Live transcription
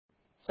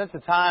Since the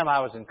time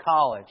I was in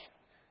college,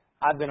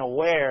 I've been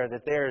aware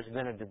that there's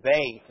been a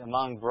debate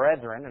among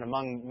brethren and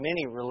among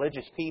many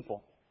religious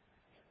people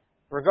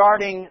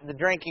regarding the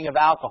drinking of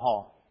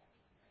alcohol.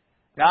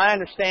 Now, I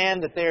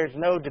understand that there's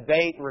no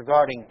debate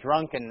regarding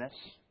drunkenness.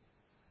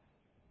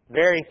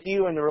 Very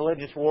few in the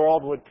religious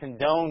world would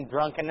condone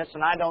drunkenness,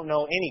 and I don't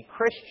know any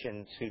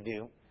Christians who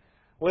do.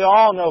 We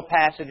all know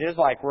passages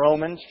like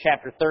Romans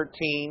chapter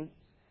 13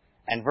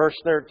 and verse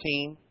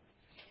 13.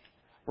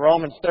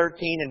 Romans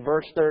 13 and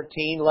verse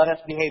 13, let us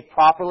behave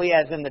properly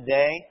as in the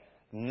day,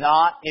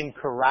 not in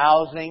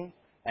carousing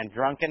and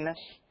drunkenness.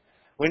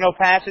 We know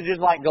passages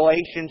like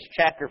Galatians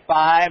chapter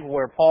 5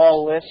 where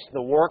Paul lists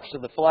the works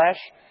of the flesh.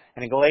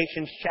 And in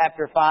Galatians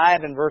chapter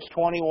 5 and verse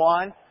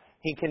 21,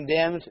 he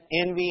condemns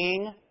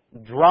envying,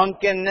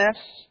 drunkenness,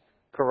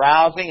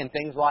 carousing, and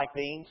things like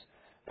these.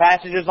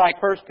 Passages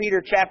like 1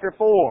 Peter chapter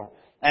 4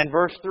 and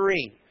verse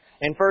 3.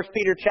 In 1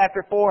 Peter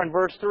chapter 4 and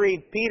verse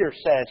 3, Peter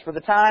says, for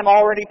the time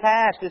already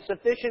past is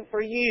sufficient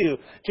for you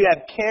to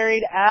have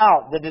carried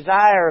out the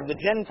desire of the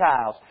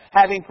Gentiles,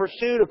 having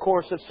pursued a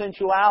course of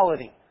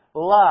sensuality,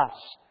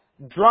 lust,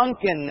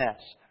 drunkenness,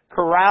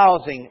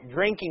 carousing,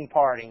 drinking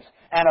parties,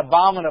 and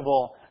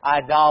abominable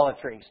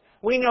idolatries.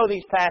 We know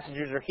these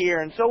passages are here,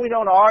 and so we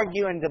don't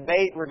argue and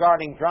debate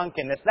regarding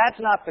drunkenness. That's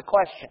not the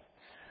question.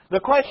 The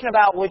question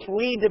about which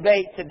we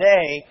debate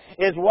today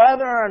is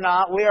whether or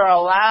not we are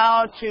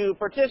allowed to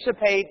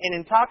participate in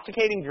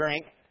intoxicating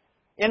drink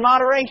in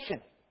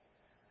moderation.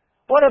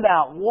 What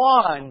about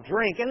one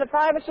drink in the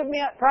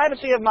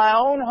privacy of my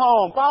own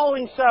home,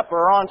 following supper,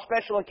 or on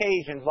special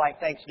occasions like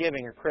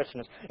Thanksgiving or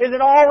Christmas? Is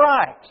it all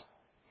right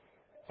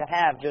to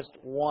have just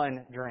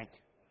one drink?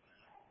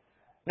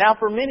 Now,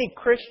 for many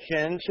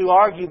Christians who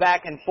argue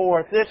back and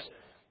forth, this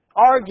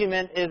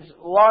argument is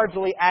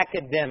largely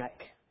academic.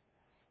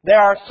 There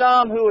are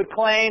some who would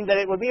claim that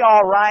it would be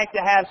all right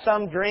to have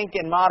some drink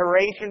in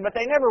moderation, but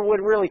they never would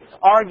really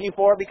argue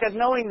for it because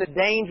knowing the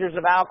dangers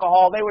of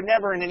alcohol, they would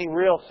never in any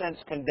real sense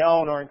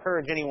condone or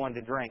encourage anyone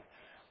to drink.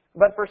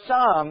 But for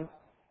some,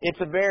 it's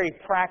a very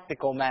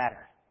practical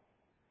matter.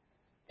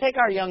 Take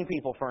our young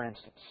people, for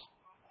instance.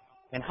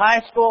 In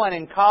high school and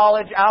in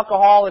college,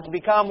 alcohol has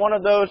become one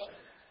of those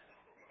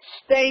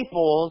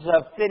staples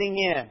of fitting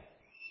in.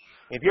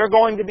 If you're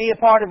going to be a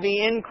part of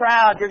the in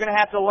crowd, you're going to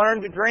have to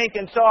learn to drink.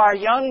 And so our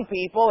young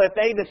people, if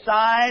they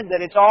decide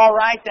that it's all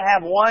right to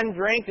have one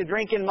drink, to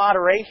drink in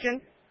moderation,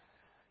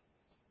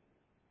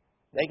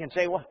 they can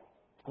say,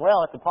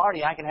 well, at the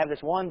party I can have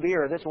this one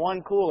beer or this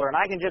one cooler, and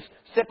I can just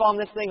sip on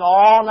this thing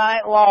all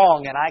night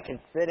long, and I can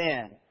fit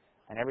in,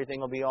 and everything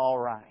will be all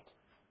right.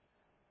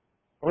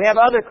 We have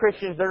other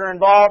Christians that are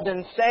involved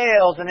in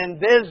sales and in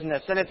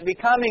business, and it's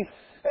becoming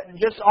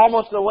just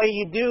almost the way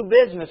you do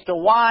business, to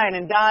wine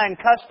and dine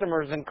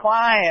customers and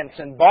clients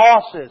and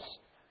bosses.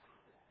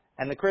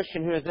 And the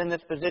Christian who is in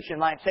this position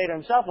might say to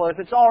himself, well, if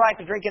it's all right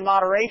to drink in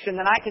moderation,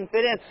 then I can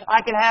fit in.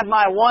 I can have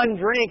my one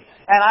drink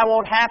and I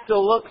won't have to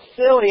look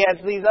silly as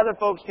these other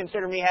folks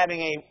consider me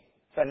having a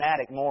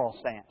fanatic moral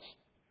stance.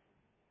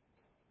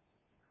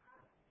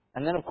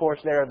 And then, of course,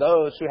 there are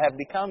those who have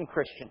become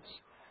Christians.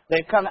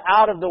 They've come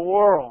out of the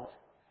world.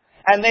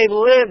 And they've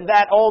lived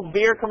that old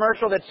beer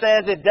commercial that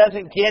says it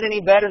doesn't get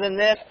any better than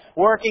this,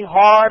 working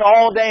hard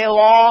all day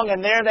long,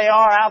 and there they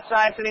are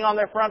outside sitting on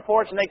their front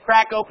porch and they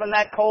crack open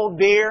that cold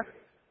beer.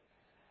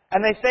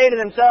 And they say to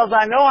themselves,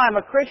 I know I'm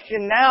a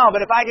Christian now,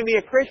 but if I can be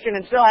a Christian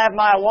and still have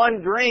my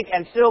one drink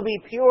and still be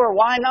pure,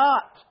 why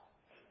not?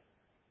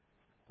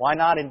 Why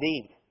not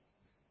indeed?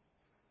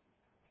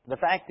 The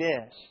fact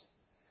is,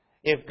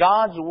 if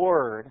God's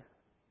Word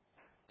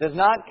does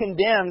not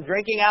condemn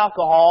drinking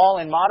alcohol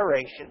in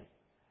moderation,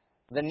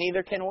 then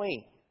neither can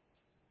we.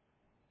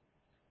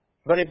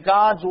 But if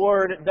God's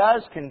Word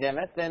does condemn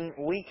it, then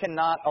we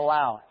cannot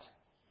allow it.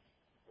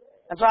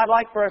 And so I'd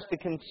like for us to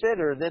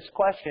consider this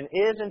question,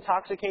 is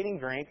intoxicating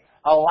drink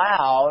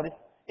allowed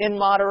in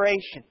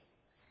moderation?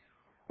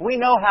 We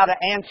know how to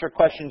answer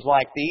questions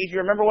like these. You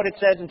remember what it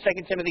says in 2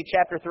 Timothy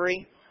chapter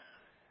 3?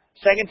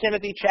 2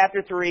 Timothy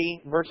chapter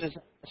 3, verses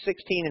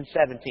 16 and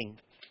 17.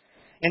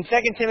 In 2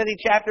 Timothy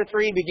chapter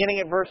 3, beginning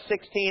at verse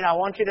 16, I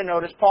want you to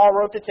notice Paul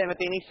wrote to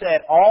Timothy and he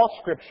said, all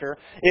Scripture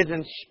is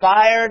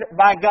inspired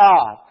by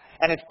God,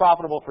 and it's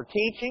profitable for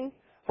teaching,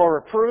 for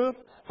reproof,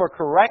 for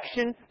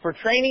correction, for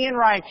training in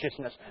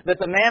righteousness, that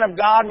the man of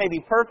God may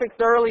be perfect,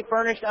 thoroughly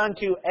furnished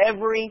unto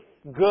every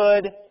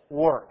good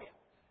work.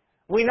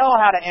 We know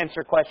how to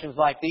answer questions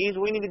like these.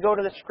 We need to go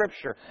to the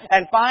Scripture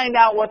and find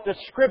out what the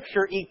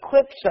Scripture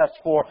equips us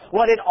for,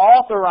 what it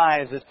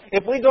authorizes.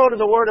 If we go to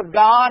the Word of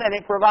God and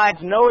it provides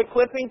no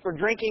equipping for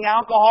drinking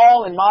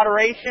alcohol in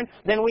moderation,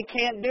 then we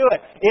can't do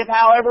it. If,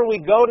 however, we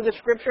go to the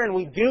Scripture and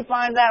we do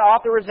find that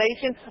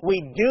authorization,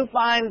 we do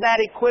find that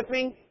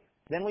equipping,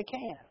 then we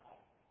can.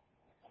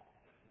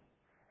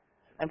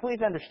 And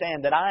please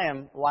understand that I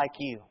am like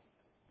you.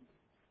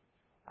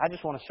 I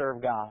just want to serve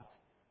God.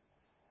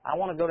 I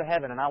want to go to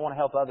heaven and I want to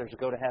help others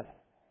go to heaven.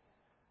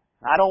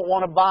 I don't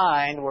want to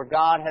bind where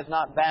God has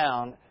not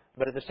bound,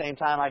 but at the same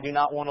time I do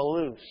not want to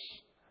loose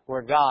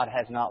where God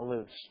has not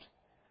loosed.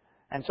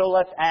 And so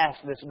let's ask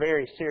this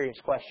very serious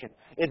question.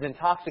 Is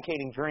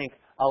intoxicating drink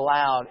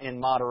allowed in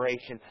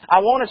moderation? I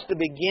want us to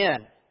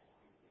begin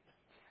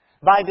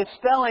by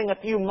dispelling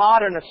a few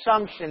modern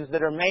assumptions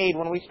that are made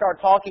when we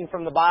start talking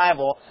from the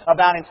Bible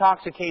about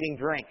intoxicating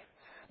drink.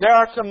 There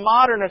are some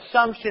modern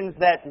assumptions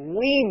that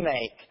we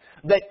make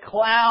that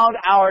cloud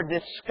our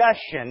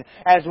discussion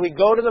as we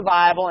go to the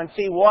Bible and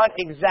see what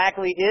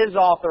exactly is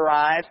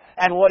authorized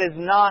and what is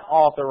not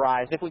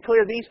authorized. If we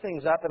clear these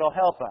things up, it'll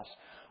help us.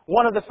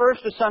 One of the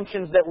first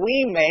assumptions that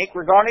we make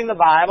regarding the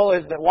Bible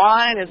is that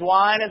wine is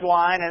wine is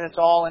wine and it's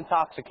all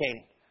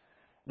intoxicating.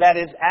 That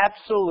is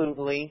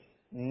absolutely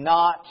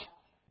not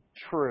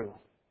true.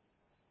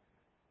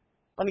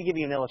 Let me give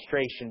you an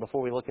illustration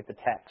before we look at the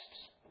texts.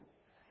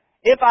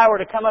 If I were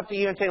to come up to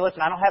you and say,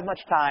 listen, I don't have much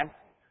time,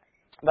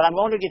 but I'm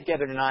going to get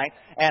together tonight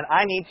and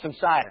I need some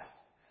cider.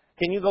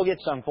 Can you go get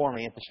some for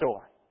me at the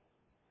store?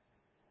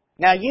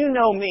 Now you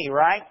know me,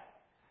 right?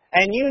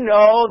 And you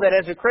know that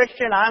as a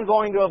Christian, I'm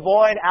going to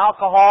avoid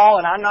alcohol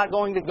and I'm not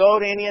going to go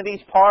to any of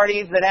these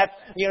parties that have,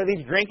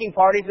 these drinking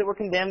parties that were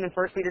condemned in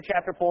 1 Peter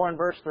chapter 4 and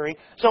verse 3.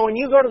 So when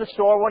you go to the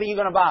store, what are you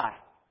going to buy?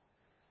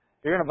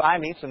 You're going to buy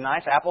me some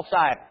nice apple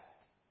cider.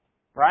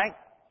 Right?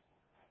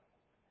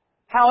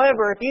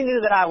 However, if you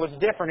knew that I was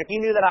different, if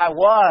you knew that I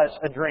was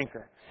a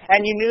drinker,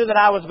 and you knew that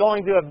I was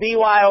going to a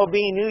BYOB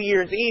New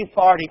Year's Eve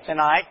party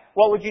tonight,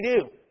 what would you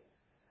do?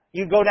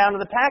 You'd go down to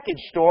the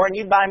package store and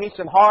you'd buy me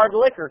some hard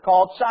liquor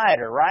called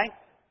cider, right?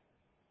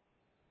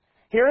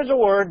 Here's a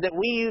word that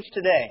we use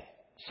today,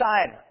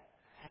 cider.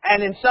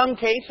 And in some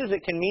cases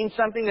it can mean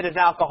something that is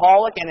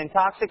alcoholic and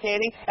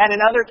intoxicating, and in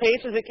other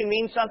cases it can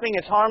mean something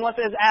as harmless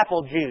as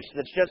apple juice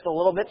that's just a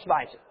little bit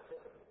spicy,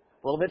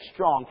 a little bit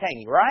strong,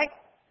 tangy, right?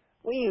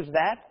 We use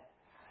that.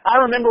 I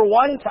remember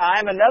one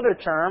time, another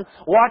term,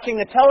 watching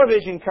a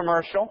television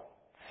commercial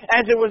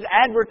as it was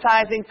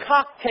advertising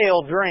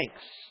cocktail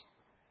drinks.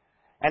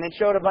 And it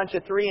showed a bunch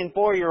of 3- and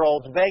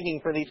 4-year-olds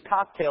begging for these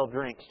cocktail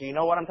drinks. Do you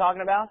know what I'm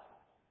talking about?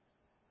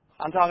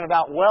 I'm talking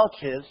about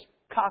Welch's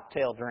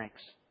cocktail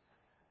drinks.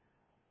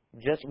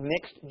 Just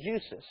mixed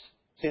juices.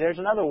 See, there's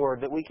another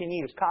word that we can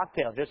use.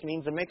 Cocktail just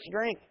means a mixed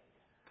drink.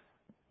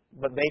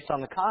 But based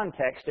on the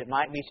context, it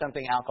might be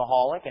something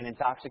alcoholic and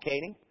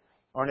intoxicating.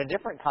 Or in a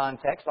different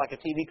context, like a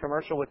TV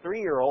commercial with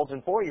 3-year-olds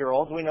and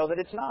 4-year-olds, we know that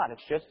it's not.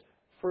 It's just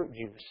fruit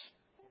juice.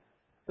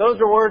 Those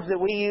are words that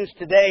we use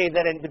today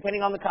that,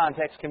 depending on the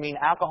context, can mean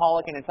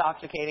alcoholic and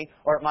intoxicating,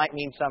 or it might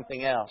mean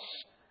something else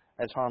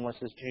as harmless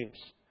as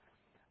juice.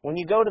 When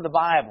you go to the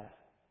Bible,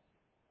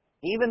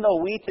 even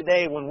though we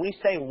today, when we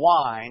say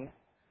wine,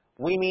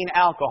 we mean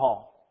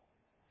alcohol.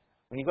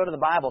 When you go to the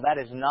Bible, that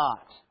is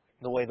not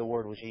the way the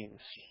word was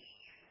used.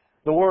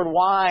 The word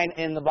wine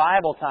in the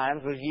Bible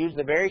times was used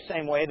the very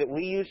same way that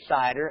we use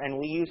cider and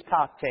we use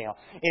cocktail.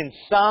 In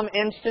some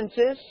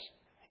instances,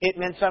 it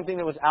meant something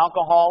that was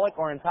alcoholic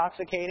or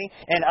intoxicating.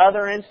 In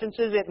other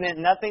instances, it meant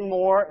nothing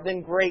more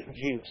than grape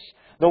juice.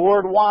 The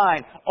word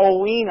wine,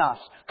 oinos,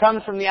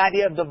 comes from the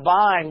idea of the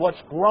vine,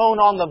 what's grown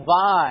on the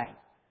vine.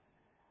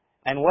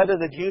 And whether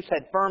the juice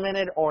had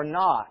fermented or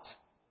not,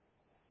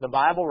 the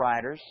Bible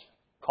writers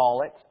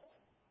call it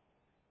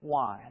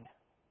wine.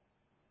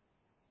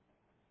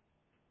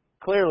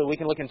 Clearly, we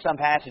can look in some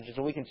passages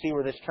and we can see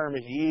where this term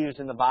is used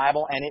in the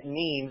Bible, and it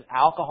means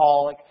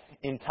alcoholic,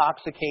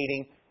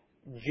 intoxicating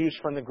juice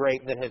from the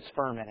grape that has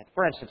fermented.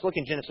 For instance, look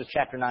in Genesis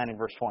chapter 9 and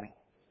verse 20.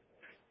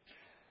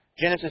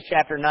 Genesis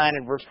chapter 9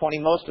 and verse 20,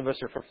 most of us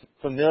are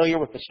familiar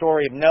with the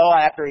story of Noah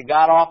after he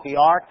got off the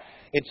ark.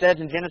 It says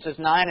in Genesis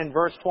 9 and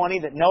verse 20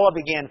 that Noah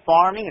began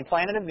farming and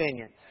planted a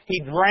vineyard. He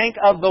drank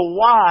of the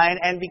wine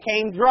and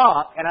became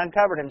drunk and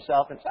uncovered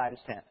himself inside his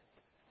tent.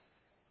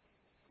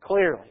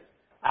 Clearly,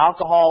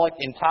 alcoholic,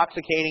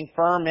 intoxicating,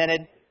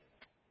 fermented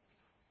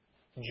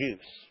juice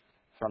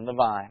from the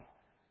vine,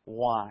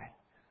 wine.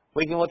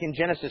 We can look in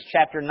Genesis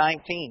chapter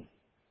 19.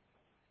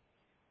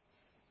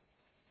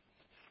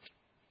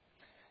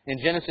 In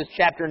Genesis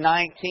chapter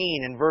 19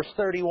 and verse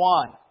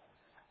 31.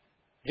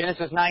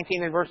 Genesis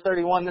 19 and verse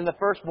 31, then the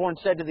firstborn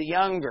said to the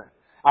younger,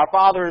 our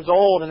father is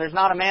old, and there's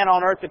not a man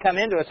on earth to come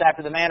into us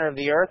after the manner of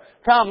the earth.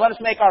 Come, let us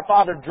make our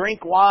father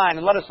drink wine,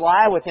 and let us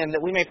lie with him,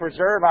 that we may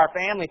preserve our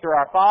family through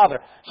our father.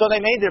 So they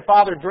made their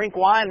father drink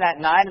wine that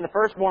night, and the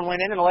firstborn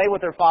went in and lay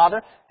with her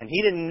father, and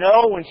he didn't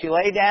know when she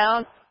lay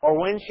down or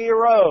when she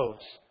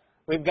arose.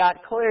 We've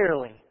got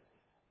clearly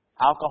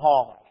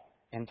alcoholic,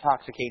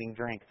 intoxicating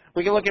drink.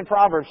 We can look in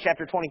Proverbs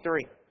chapter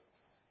 23.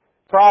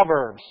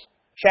 Proverbs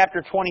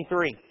chapter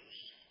 23.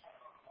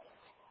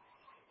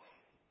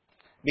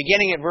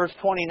 Beginning at verse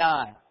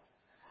 29.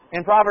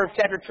 In Proverbs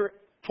chapter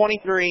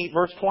 23,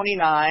 verse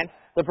 29,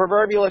 the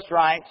proverbialist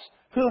writes,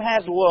 Who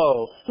has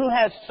woe? Who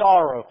has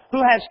sorrow?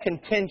 Who has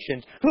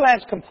contentions? Who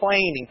has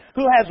complaining?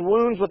 Who has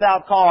wounds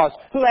without cause?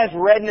 Who has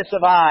redness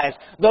of eyes?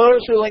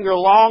 Those who linger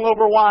long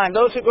over wine.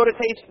 Those who go to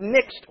taste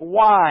mixed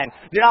wine.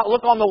 Do not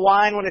look on the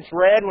wine when it's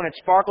red, when it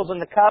sparkles in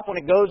the cup, when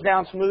it goes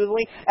down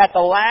smoothly. At the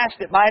last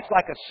it bites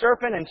like a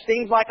serpent and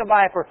stings like a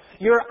viper.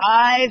 Your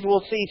eyes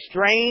will see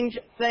strange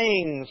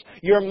things.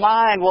 Your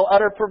mind will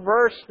utter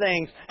perverse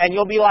things. And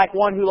you'll be like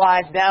one who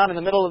lies down in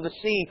the middle of the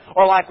sea,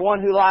 or like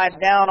one who lies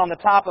down on the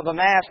top of a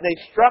mast. They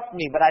struck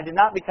me, but I did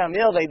not become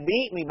ill. They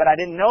beat me, but I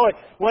didn't know it.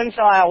 When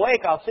shall I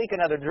awake? I'll seek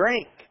another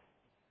drink.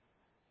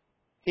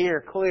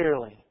 Here,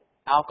 clearly,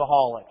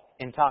 alcoholic,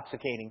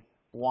 intoxicating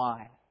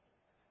wine.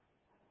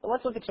 But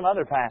let's look at some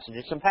other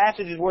passages. Some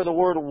passages where the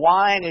word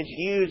wine is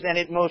used, and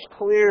it most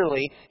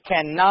clearly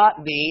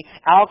cannot be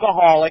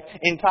alcoholic,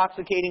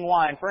 intoxicating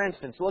wine. For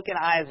instance, look in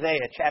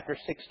Isaiah chapter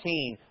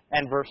 16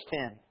 and verse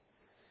 10.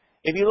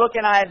 If you look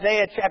in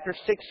Isaiah chapter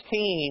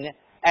 16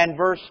 and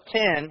verse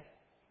 10,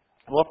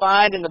 we'll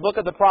find in the book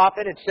of the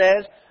prophet it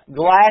says,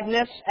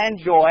 gladness and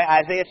joy,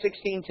 Isaiah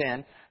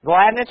 16:10,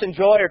 gladness and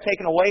joy are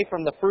taken away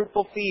from the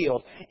fruitful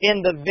field.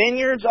 In the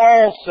vineyards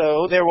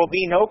also there will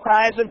be no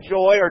cries of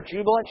joy or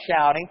jubilant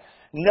shouting.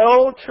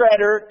 No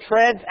treader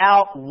treads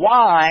out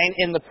wine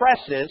in the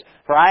presses,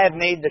 for I have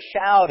made the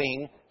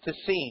shouting to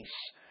cease.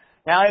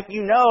 Now if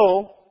you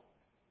know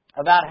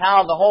about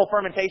how the whole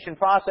fermentation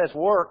process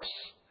works,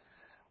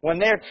 when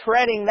they're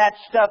treading that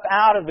stuff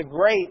out of the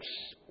grapes,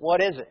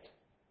 what is it?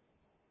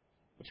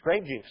 It's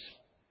grape juice.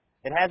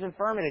 It hasn't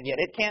fermented yet.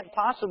 It can't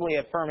possibly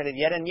have fermented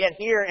yet. And yet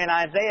here in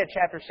Isaiah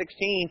chapter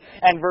 16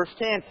 and verse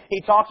 10,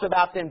 he talks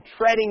about them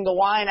treading the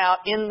wine out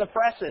in the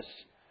presses.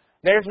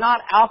 There's not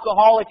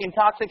alcoholic,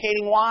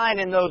 intoxicating wine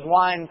in those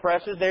wine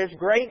presses. There's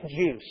grape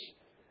juice.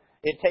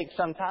 It takes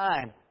some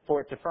time for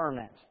it to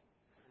ferment.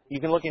 You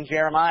can look in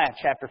Jeremiah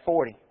chapter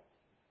 40.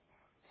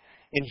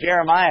 In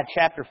Jeremiah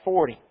chapter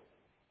 40,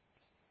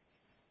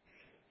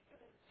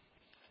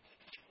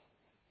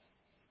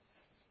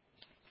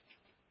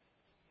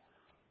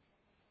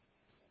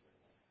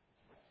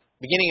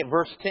 beginning at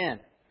verse 10.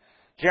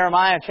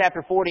 Jeremiah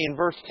chapter 40 and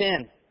verse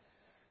 10.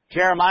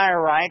 Jeremiah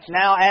writes,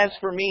 now as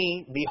for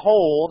me,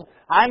 behold,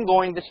 I'm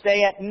going to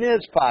stay at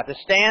Mizpah to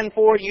stand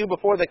for you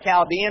before the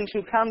Chaldeans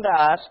who come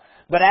to us.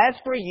 But as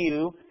for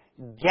you,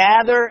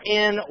 gather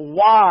in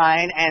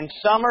wine and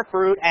summer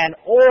fruit and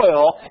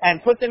oil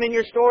and put them in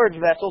your storage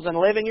vessels and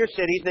live in your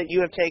cities that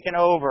you have taken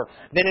over.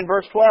 Then in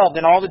verse 12,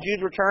 then all the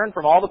Jews returned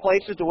from all the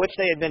places to which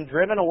they had been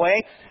driven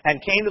away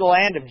and came to the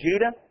land of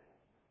Judah,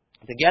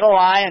 to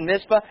Gedaliah and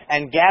Mizpah,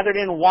 and gathered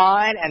in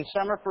wine and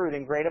summer fruit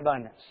in great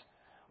abundance.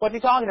 What's he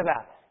talking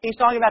about? He's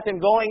talking about them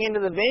going into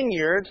the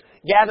vineyards,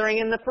 gathering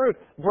in the fruit,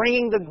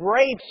 bringing the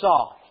grapes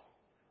off.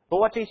 But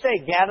what's he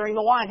say? Gathering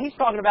the wine. He's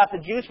talking about the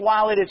juice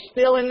while it is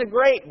still in the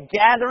grape,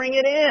 gathering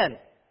it in.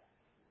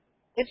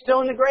 It's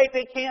still in the grape.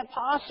 It can't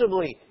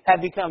possibly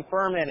have become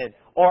fermented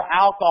or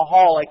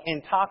alcoholic,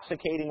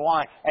 intoxicating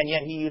wine. And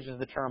yet he uses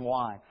the term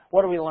wine.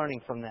 What are we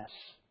learning from this?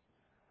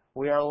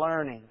 We are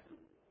learning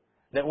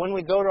that when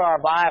we go to our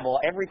Bible,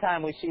 every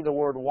time we see the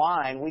word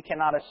wine, we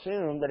cannot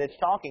assume that it's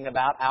talking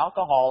about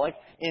alcoholic,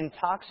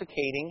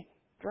 intoxicating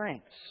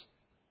drinks.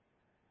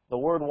 The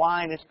word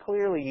wine is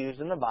clearly used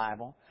in the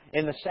Bible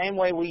in the same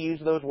way we use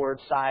those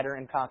words cider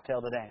and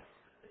cocktail today.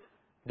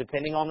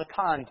 Depending on the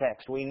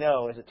context, we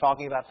know, is it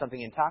talking about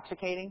something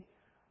intoxicating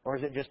or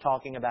is it just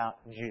talking about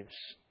juice?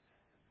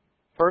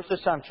 First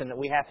assumption that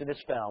we have to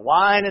dispel.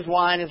 Wine is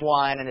wine is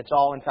wine and it's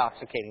all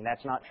intoxicating.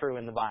 That's not true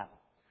in the Bible.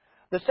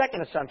 The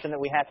second assumption that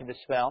we have to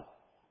dispel,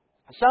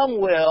 some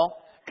will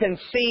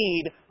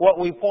concede what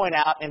we point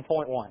out in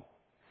point 1.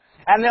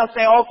 And they'll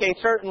say, okay,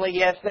 certainly,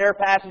 yes, there are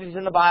passages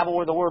in the Bible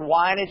where the word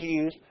wine is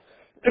used,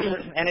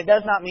 and it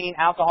does not mean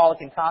alcoholic,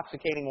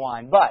 intoxicating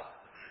wine. But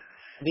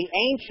the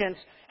ancients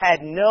had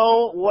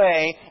no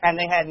way, and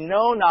they had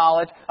no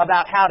knowledge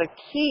about how to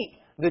keep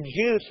the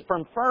juice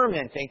from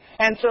fermenting.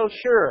 And so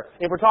sure,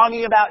 if we're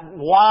talking about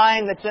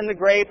wine that's in the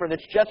grape or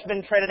that's just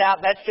been treaded out,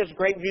 that's just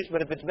grape juice.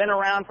 But if it's been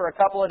around for a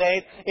couple of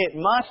days, it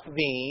must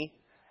be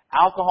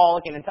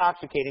alcoholic and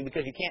intoxicating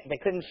because they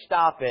couldn't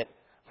stop it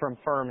from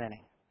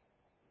fermenting.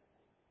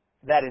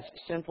 That is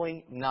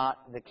simply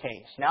not the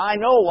case. Now I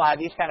know why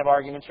these kind of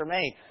arguments are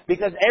made.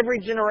 Because every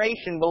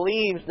generation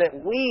believes that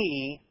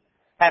we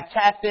have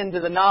tapped into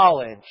the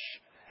knowledge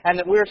and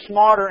that we're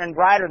smarter and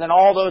brighter than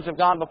all those who have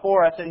gone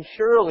before us. And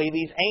surely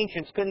these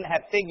ancients couldn't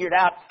have figured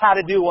out how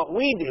to do what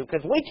we do,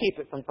 because we keep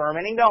it from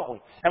fermenting, don't we?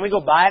 And we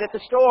go buy it at the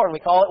store and we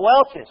call it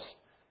Welch's.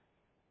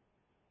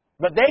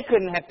 But they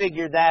couldn't have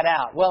figured that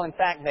out. Well, in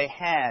fact, they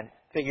had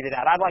figured it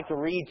out. I'd like to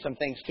read some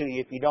things to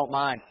you if you don't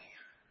mind.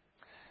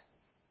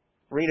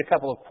 Read a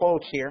couple of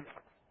quotes here.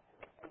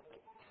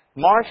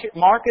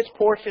 Marcus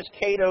Porcius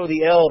Cato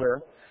the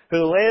Elder,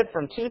 who lived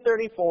from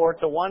 234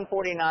 to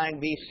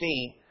 149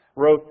 BC,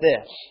 wrote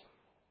this: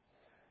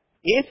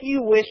 if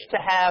you wish to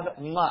have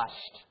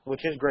must,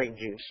 which is grape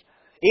juice,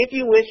 if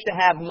you wish to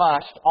have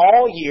must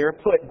all year,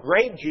 put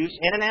grape juice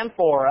in an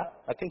amphora,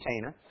 a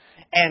container,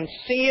 and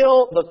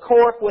seal the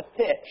cork with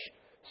pitch.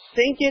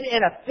 Sink it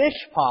in a fish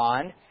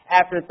pond.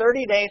 After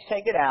 30 days,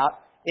 take it out.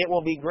 It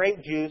will be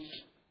grape juice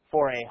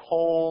for a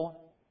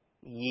whole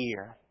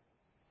year.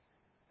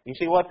 You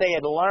see, what they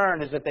had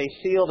learned is that they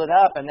sealed it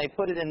up and they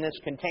put it in this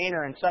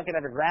container and sunk it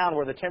underground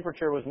where the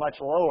temperature was much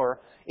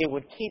lower. It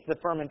would keep the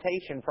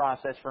fermentation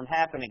process from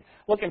happening.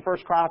 Look in 1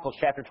 Chronicles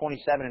chapter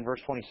 27 and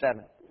verse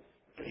 27.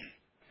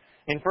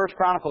 In 1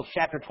 Chronicles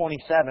chapter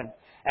 27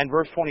 and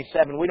verse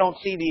 27, we don't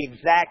see the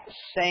exact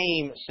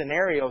same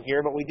scenario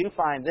here, but we do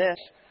find this.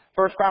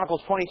 1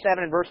 Chronicles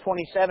 27 and verse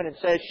 27, it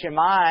says,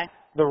 Shimei,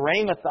 the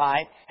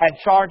Ramathite, had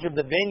charge of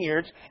the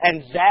vineyards,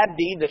 and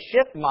Zabdi, the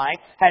Shifmite,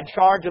 had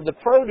charge of the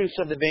produce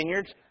of the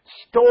vineyards,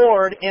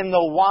 stored in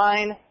the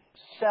wine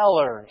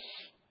cellars.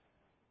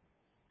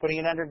 Putting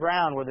it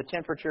underground where the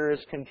temperature is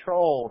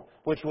controlled,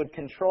 which would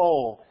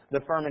control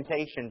the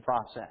fermentation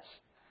process.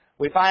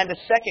 We find a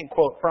second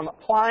quote from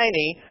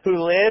Pliny,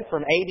 who lived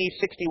from AD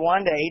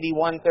 61 to AD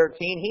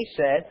 113. He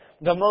said,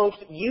 the most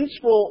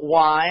useful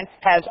wine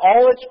has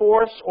all its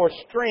force or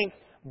strength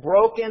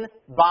broken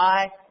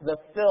by the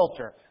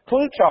filter.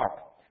 Plutarch,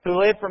 who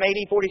lived from AD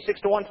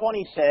 46 to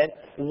 120, said,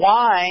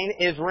 wine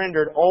is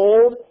rendered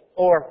old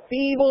or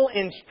feeble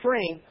in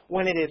strength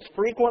when it is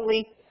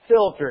frequently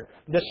filtered.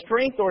 The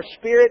strength or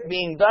spirit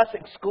being thus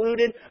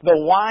excluded,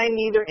 the wine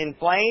neither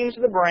inflames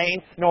the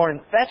brain nor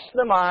infests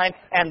the mind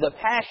and the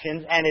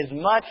passions, and is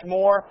much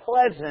more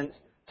pleasant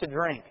to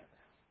drink.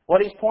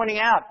 What he's pointing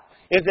out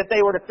is that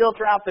they were to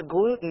filter out the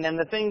gluten and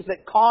the things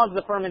that cause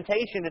the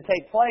fermentation to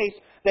take place,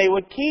 they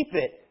would keep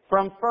it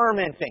from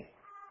fermenting.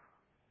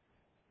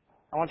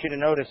 I want you to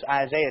notice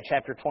Isaiah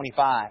chapter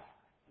 25.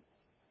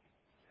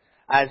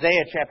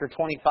 Isaiah chapter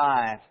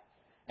 25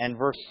 and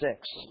verse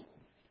 6.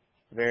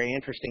 Very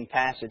interesting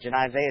passage in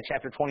Isaiah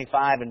chapter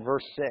 25 and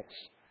verse 6.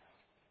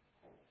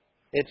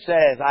 It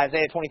says,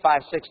 Isaiah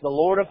 25:6, the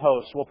Lord of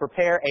hosts will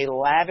prepare a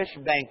lavish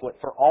banquet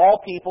for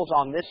all peoples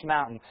on this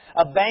mountain,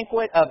 a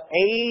banquet of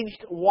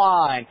aged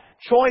wine,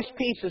 choice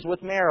pieces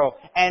with marrow,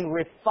 and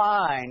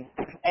refined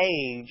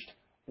aged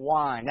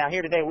wine. Now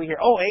here today we hear,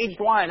 aged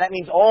wine, that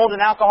means old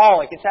and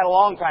alcoholic. It's had a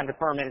long time to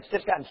ferment. It's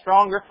just gotten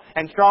stronger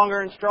and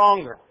stronger and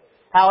stronger.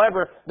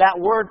 However, that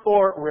word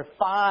for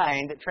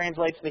refined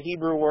translates the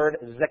Hebrew word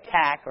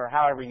zakak, or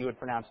however you would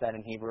pronounce that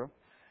in Hebrew,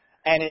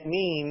 and it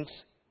means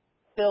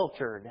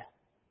filtered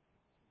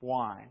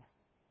wine.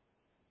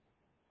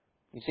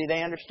 You see,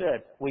 they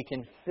understood. We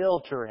can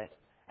filter it,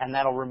 and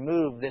that'll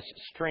remove this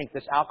strength,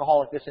 this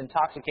alcoholic, this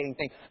intoxicating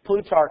thing.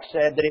 Plutarch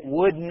said that it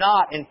would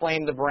not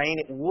inflame the brain,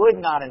 it would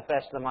not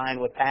infest the mind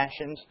with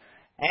passions,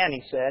 and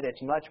he said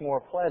it's much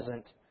more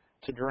pleasant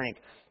to drink.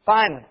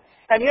 Finally,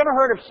 have you ever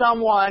heard of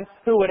someone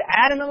who would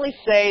adamantly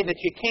say that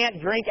you can't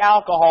drink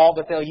alcohol,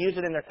 but they'll use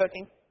it in their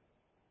cooking?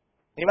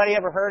 Anybody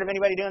ever heard of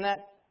anybody doing that?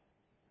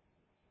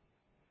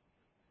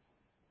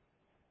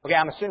 Okay,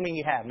 I'm assuming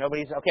you have.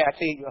 Nobody's... Okay, I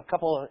see a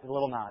couple of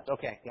little nods.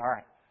 Okay, all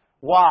right.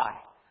 Why?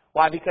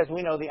 Why? Because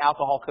we know the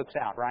alcohol cooks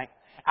out, right?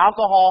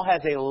 Alcohol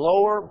has a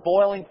lower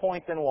boiling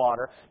point than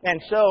water,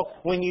 and so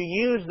when you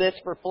use this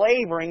for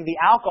flavoring, the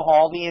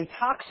alcohol, the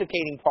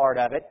intoxicating part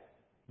of it,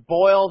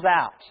 boils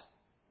out.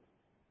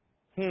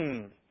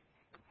 I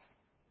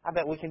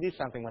bet we can do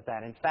something with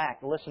that. In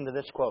fact, listen to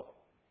this quote.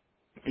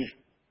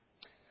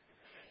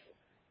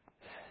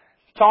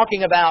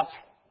 Talking about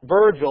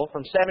Virgil, who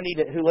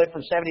lived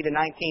from 70 to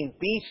 19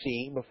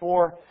 BC,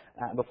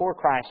 before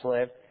Christ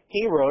lived,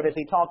 he wrote, as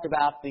he talked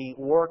about the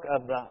work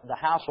of the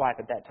housewife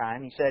at that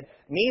time, he said,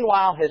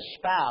 meanwhile his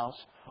spouse,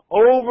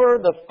 over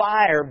the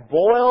fire,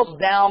 boils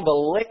down the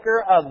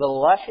liquor of the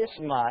luscious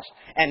must,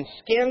 and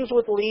skims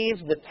with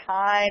leaves the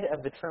tide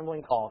of the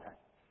trembling cauldron.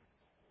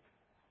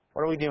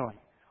 What are we doing?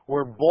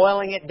 We're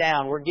boiling it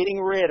down. We're getting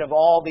rid of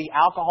all the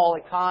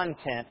alcoholic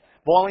content,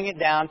 boiling it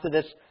down to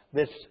this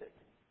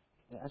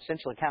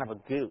essentially kind of a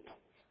goop,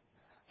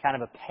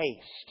 kind of a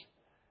paste.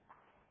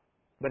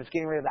 But it's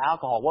getting rid of the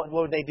alcohol. What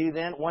would they do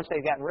then? Once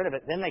they've gotten rid of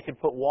it, then they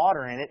could put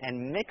water in it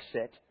and mix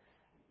it.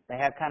 They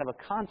have kind of a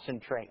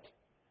concentrate.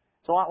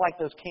 It's a lot like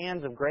those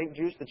cans of grape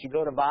juice that you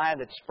go to buy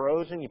that's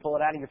frozen. You pull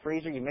it out of your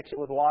freezer, you mix it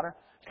with water.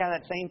 It's kind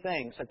of that same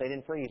thing, except they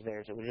didn't freeze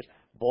theirs. It was just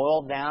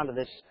boiled down to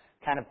this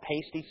kind of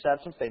pasty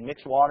substance. They'd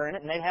mix water in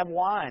it, and they'd have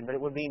wine, but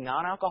it would be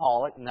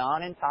non-alcoholic,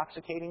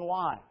 non-intoxicating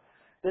wine.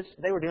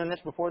 They were doing this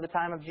before the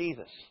time of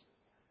Jesus.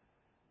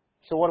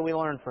 So what do we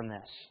learn from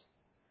this?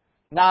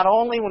 Not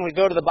only when we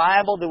go to the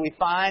Bible do we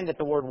find that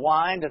the word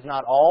wine does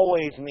not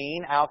always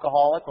mean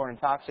alcoholic or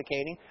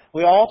intoxicating,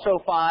 we also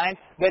find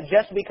that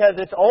just because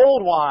it's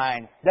old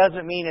wine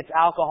doesn't mean it's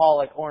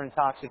alcoholic or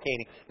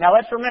intoxicating. Now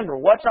let's remember,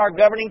 what's our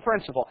governing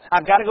principle?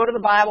 I've got to go to the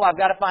Bible, I've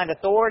got to find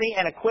authority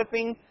and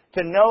equipping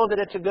to know that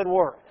it's a good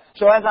work.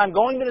 So as I'm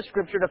going to the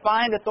Scripture to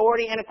find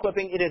authority and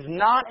equipping, it is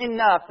not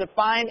enough to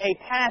find a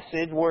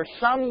passage where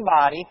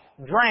somebody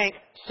drank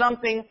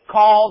something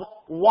called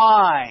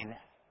wine.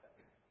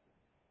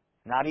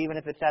 Not even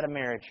if it's at a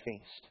marriage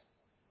feast.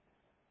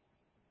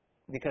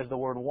 Because the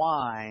word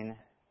wine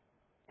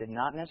did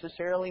not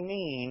necessarily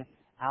mean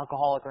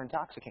alcoholic or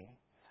intoxicating.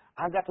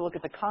 I've got to look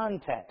at the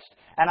context,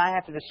 and I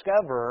have to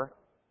discover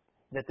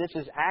that this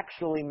is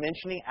actually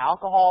mentioning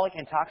alcoholic,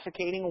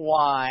 intoxicating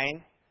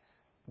wine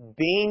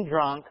being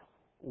drunk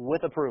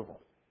with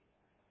approval.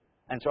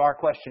 And so our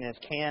question is,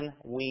 can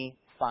we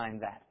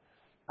find that?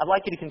 I'd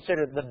like you to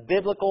consider the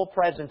biblical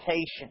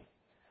presentation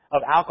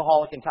of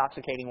alcoholic,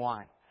 intoxicating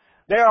wine.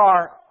 There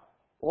are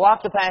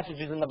lots of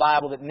passages in the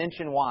Bible that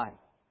mention wine.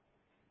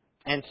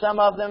 And some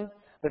of them,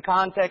 the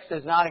context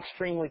is not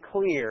extremely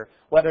clear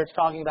whether it's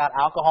talking about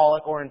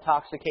alcoholic or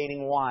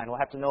intoxicating wine. We'll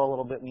have to know a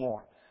little bit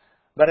more.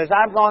 But as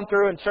I've gone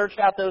through and searched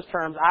out those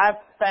terms, I've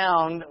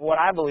found what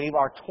I believe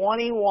are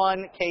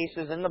 21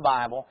 cases in the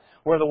Bible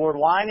where the word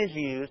wine is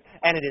used,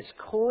 and it is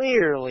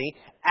clearly,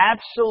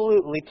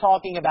 absolutely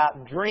talking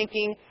about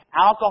drinking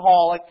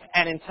alcoholic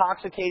and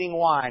intoxicating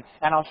wine.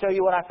 And I'll show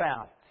you what I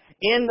found.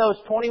 In those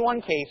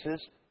 21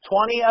 cases,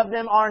 20 of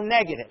them are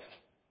negative,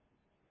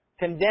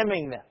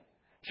 condemning them,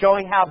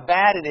 showing how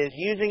bad it is,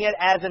 using it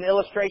as an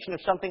illustration of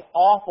something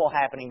awful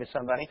happening to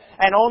somebody,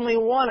 and only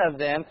one of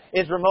them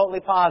is remotely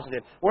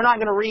positive. We're not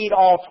going to read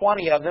all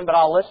 20 of them, but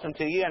I'll list them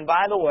to you. And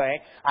by the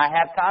way, I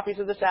have copies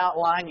of this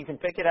outline. You can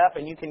pick it up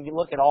and you can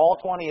look at all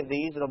 20 of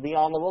these. It'll be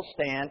on the little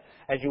stand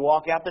as you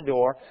walk out the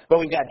door. But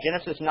we've got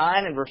Genesis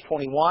 9 and verse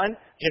 21,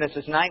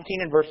 Genesis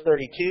 19 and verse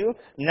 32,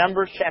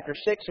 Numbers chapter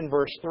 6 and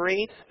verse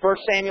 3, 1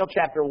 Samuel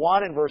chapter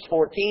 1 and verse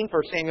 14,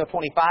 1 Samuel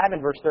 25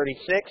 and verse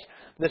 36,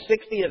 the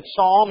 60th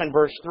Psalm and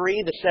verse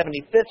 3, the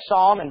 75th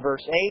Psalm and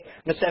verse 8,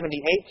 the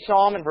 78th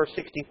Psalm and verse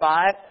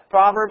 65,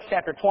 Proverbs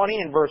chapter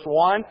 20 and verse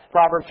 1,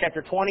 Proverbs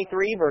chapter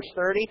 23 verse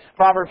 30,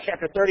 Proverbs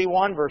chapter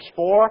 31 verse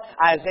 4,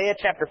 Isaiah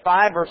chapter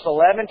 5 verse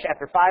 11,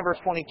 chapter 5 verse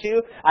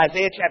 22,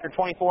 Isaiah chapter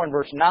 24 and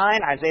verse 9,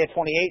 Isaiah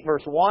 28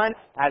 verse 1,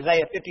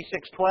 Isaiah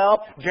 56:12,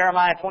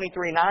 Jeremiah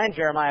 23:9,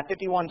 Jeremiah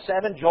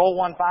 51:7, Joel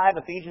 1:5,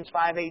 Ephesians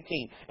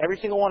 5:18. Every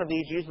single one of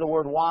these use the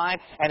word wine,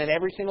 and in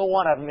every single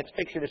one of them it's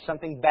pictured as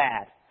something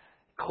bad.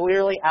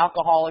 Clearly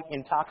alcoholic,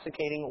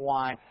 intoxicating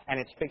wine, and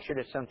it's pictured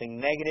as something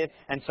negative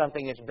and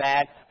something that's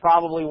bad.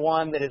 Probably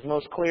one that is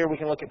most clear, we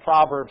can look at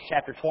Proverbs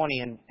chapter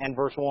 20 and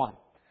verse 1.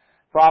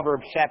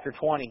 Proverbs chapter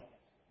 20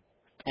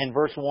 and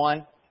verse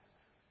 1.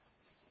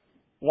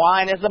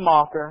 Wine is a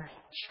mocker,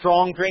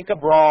 strong drink a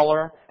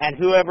brawler, and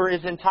whoever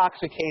is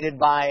intoxicated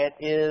by it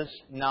is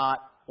not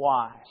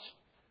wise.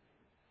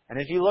 And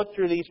as you look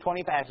through these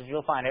 20 passages,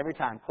 you'll find every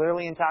time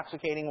clearly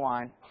intoxicating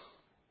wine,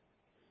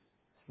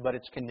 but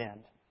it's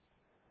condemned.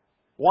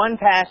 One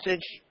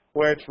passage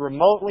where it's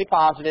remotely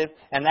positive,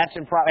 and that's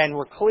and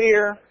we're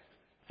clear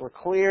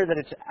that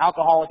it's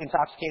alcoholic,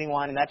 intoxicating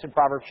wine, and that's in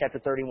Proverbs chapter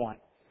 31.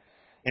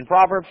 In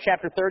Proverbs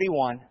chapter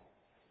 31,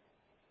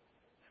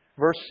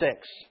 verse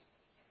 6,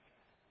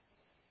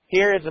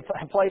 here is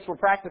a place where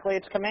practically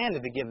it's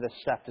commanded to give this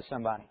stuff to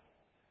somebody.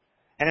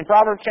 And in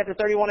Proverbs chapter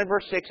 31 and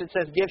verse 6, it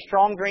says, "Give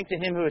strong drink to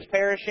him who is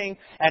perishing,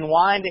 and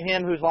wine to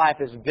him whose life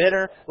is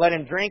bitter. Let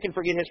him drink and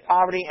forget his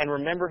poverty, and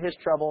remember his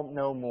trouble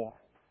no more."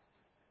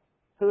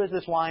 Who is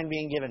this wine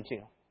being given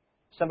to?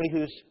 Somebody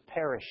who's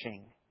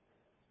perishing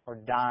or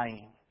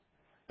dying,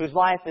 whose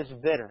life is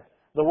bitter.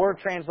 The word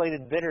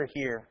translated bitter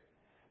here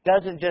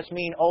doesn't just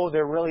mean, oh,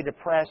 they're really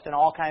depressed and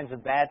all kinds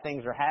of bad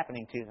things are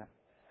happening to them.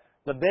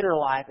 The bitter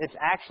life, it's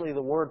actually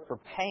the word for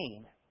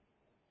pain.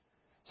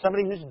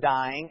 Somebody who's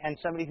dying and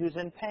somebody who's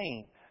in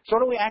pain. So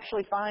what do we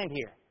actually find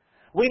here?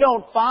 We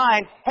don't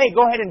find, hey,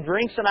 go ahead and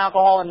drink some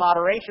alcohol in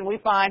moderation. We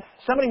find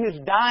somebody who's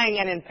dying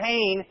and in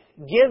pain,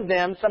 give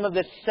them some of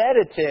this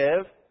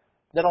sedative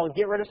that'll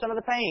get rid of some of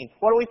the pain.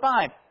 What do we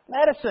find?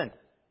 Medicine.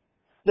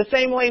 The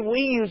same way we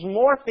use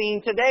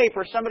morphine today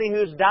for somebody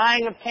who's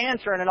dying of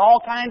cancer and in all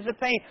kinds of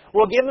pain.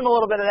 We'll give them a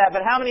little bit of that,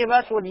 but how many of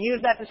us would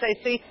use that to say,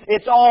 see,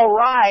 it's all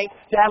right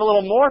to have a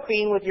little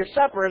morphine with your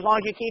supper as long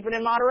as you keep it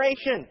in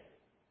moderation?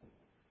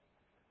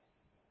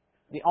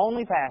 The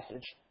only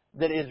passage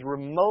that is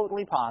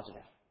remotely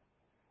positive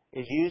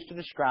is used to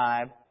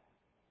describe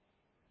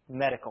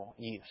medical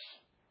use.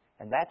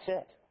 And that's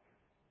it.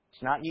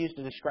 It's not used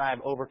to describe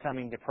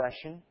overcoming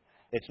depression.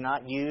 It's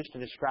not used to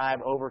describe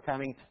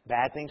overcoming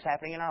bad things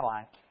happening in our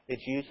life.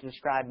 It's used to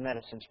describe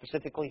medicine,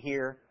 specifically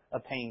here, a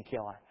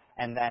painkiller.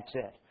 And that's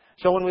it.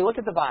 So when we look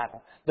at the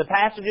Bible, the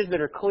passages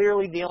that are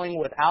clearly dealing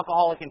with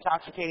alcoholic,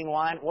 intoxicating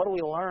wine, what do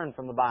we learn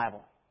from the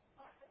Bible?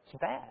 It's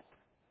bad.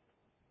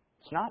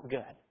 It's not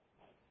good.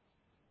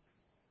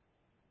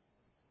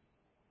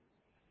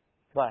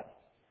 But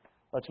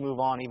let's move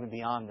on even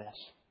beyond this.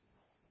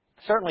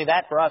 Certainly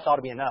that for us ought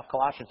to be enough.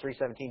 Colossians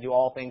 3:17, do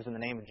all things in the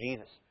name of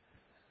Jesus.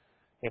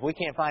 If we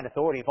can't find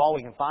authority, if all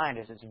we can find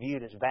is it's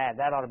viewed as bad,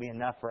 that ought to be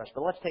enough for us.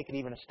 But let's take it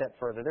even a step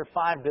further. There are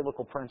 5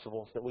 biblical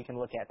principles that we can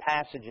look at,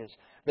 passages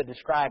that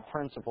describe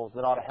principles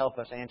that ought to help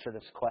us answer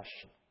this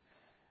question.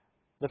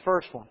 The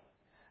first one,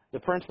 the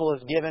principle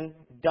is given,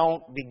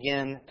 don't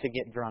begin to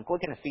get drunk.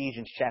 Look in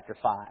Ephesians chapter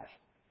 5.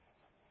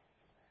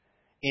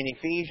 In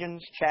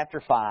Ephesians chapter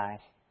 5,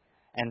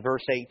 and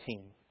verse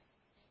 18.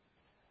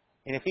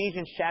 In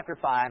Ephesians chapter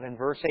 5 and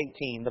verse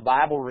 18, the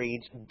Bible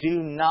reads,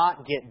 "Do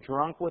not get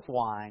drunk with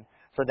wine,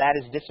 for that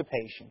is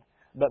dissipation,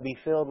 but be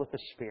filled with the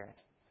Spirit."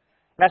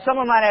 Now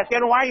someone might ask,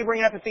 Edwin, why are you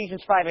bringing up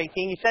Ephesians 5:18?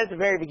 You said at the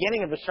very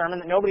beginning of the sermon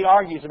that nobody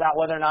argues about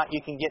whether or not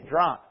you can get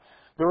drunk.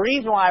 The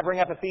reason why I bring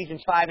up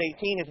Ephesians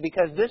 5:18 is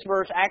because this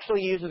verse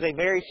actually uses a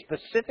very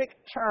specific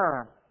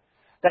term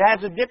that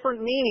has a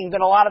different meaning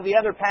than a lot of the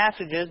other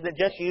passages that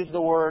just use the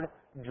word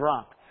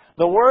drunk.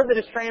 The word that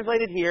is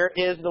translated here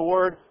is the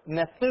word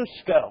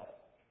methusko.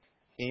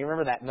 Can you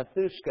remember that?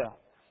 Methusko.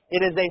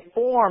 It is a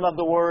form of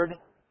the word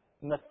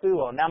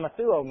methuo. Now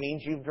methuo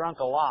means you've drunk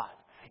a lot.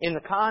 In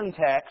the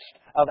context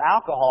of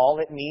alcohol,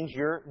 it means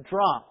you're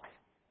drunk.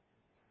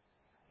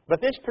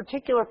 But this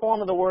particular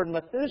form of the word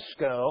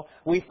methusko,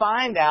 we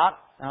find out,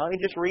 now let me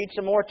just read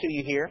some more to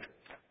you here,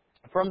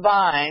 from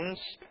Vines,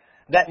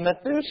 that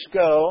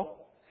methusko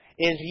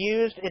is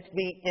used, it's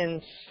the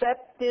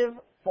inceptive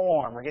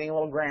form. We're getting a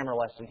little grammar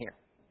lesson here.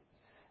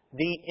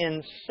 The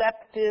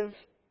inceptive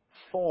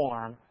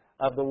form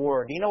of the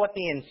word. Do you know what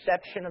the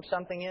inception of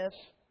something is?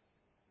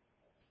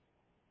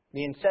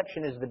 The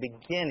inception is the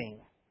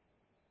beginning,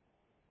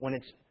 when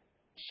it's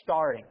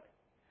starting.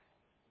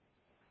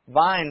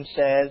 Vine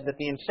says that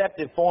the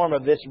inceptive form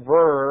of this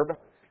verb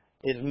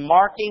is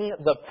marking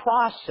the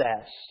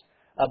process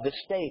of the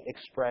state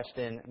expressed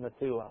in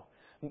methuo.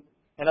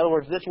 In other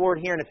words, this word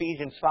here in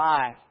Ephesians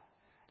 5,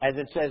 as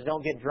it says,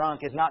 don't get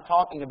drunk, is not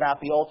talking about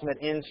the ultimate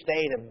end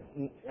state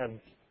of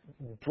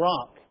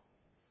drunk.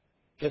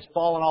 Just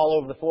falling all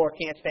over the floor,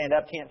 can't stand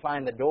up, can't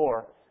find the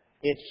door.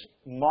 It's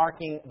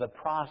marking the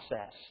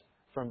process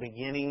from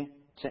beginning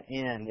to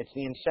end. It's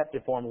the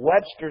inceptive form.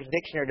 Webster's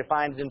dictionary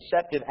defines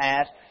inceptive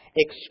as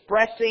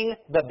expressing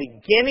the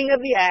beginning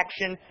of the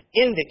action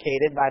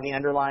indicated by the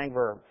underlying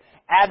verb.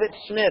 Abbott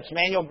Smith's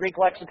Manual Greek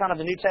Lexicon of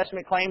the New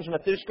Testament claims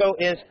methusko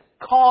is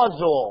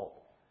causal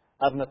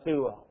of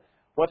methuo.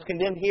 What's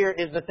condemned here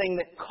is the thing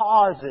that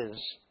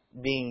causes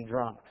being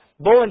drunk.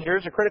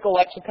 Bullinger's, a critical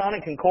lexicon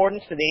and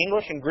concordance to the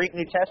English and Greek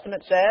New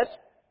Testament, says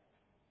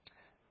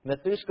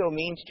methusko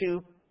means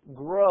to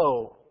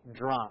grow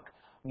drunk,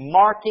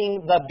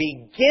 marking the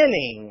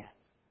beginning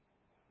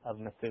of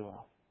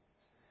methuo.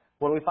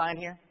 What do we find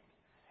here?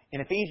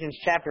 In Ephesians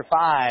chapter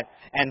 5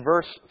 and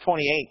verse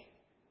 28,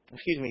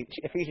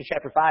 Ephesians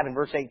chapter 5 and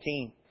verse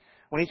 18,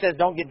 when he says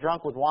don't get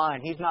drunk with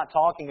wine, he's not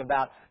talking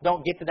about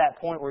don't get to that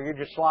point where you're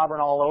just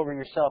slobbering all over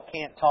yourself,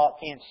 can't talk,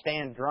 can't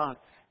stand drunk.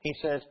 He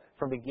says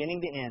from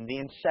beginning to end, the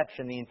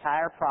inception, the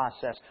entire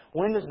process.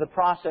 When does the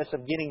process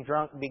of getting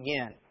drunk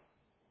begin?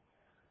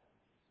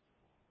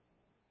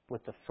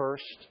 With the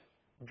first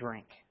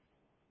drink.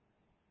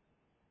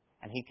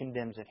 And he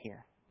condemns it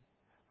here.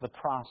 The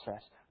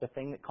process, the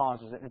thing that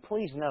causes it. And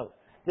please note,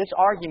 this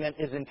argument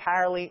is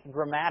entirely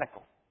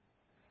grammatical.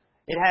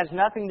 It has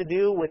nothing to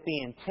do with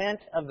the intent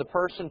of the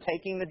person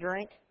taking the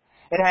drink.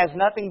 It has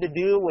nothing to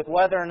do with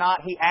whether or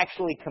not he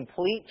actually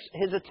completes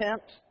his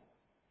attempt.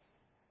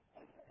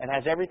 It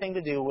has everything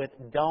to do with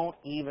don't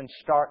even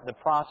start the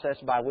process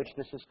by which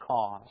this is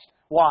caused.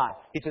 Why?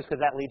 He says because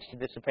that leads to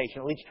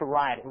dissipation. It leads to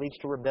riot. It leads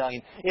to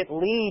rebellion. It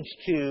leads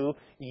to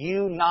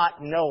you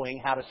not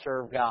knowing how to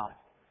serve God.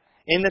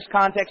 In this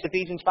context,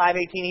 Ephesians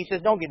 5:18, he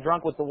says, don't get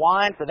drunk with the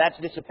wine, for that's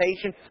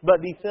dissipation,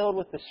 but be filled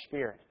with the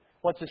Spirit.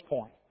 What's his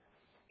point?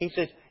 He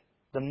says,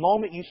 the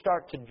moment you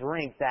start to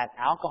drink that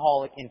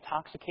alcoholic,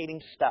 intoxicating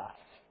stuff,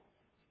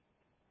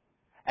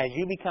 as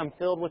you become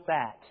filled with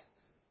that,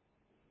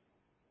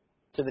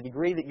 to the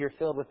degree that you're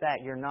filled with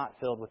that, you're not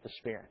filled with the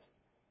Spirit.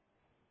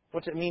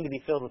 What's it mean to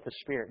be filled with the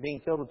Spirit?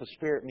 Being filled with the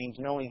Spirit means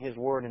knowing His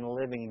Word and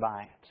living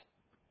by it.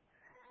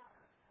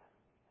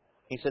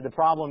 He said the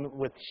problem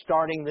with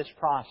starting this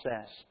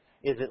process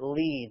is it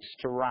leads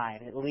to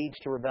riot. It leads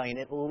to rebellion.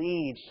 It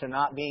leads to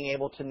not being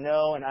able to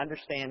know and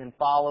understand and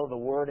follow the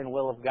Word and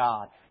will of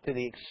God. To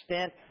the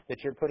extent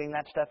that you're putting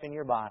that stuff in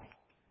your body,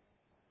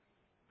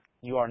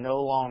 you are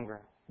no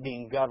longer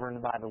being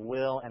governed by the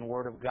will and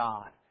Word of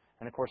God.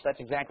 And of course, that's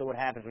exactly what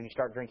happens when you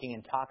start drinking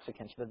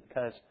intoxicants,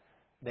 because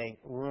they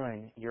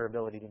ruin your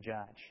ability to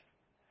judge.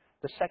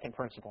 The second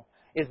principle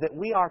is that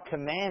we are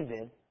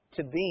commanded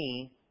to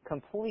be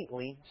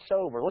completely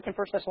sober. Look in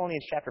 1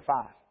 Thessalonians chapter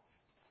 5.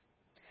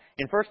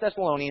 In 1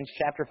 Thessalonians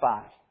chapter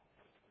 5.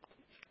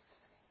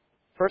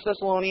 1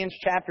 Thessalonians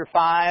chapter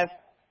 5,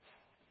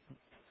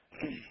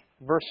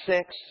 verse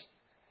 6,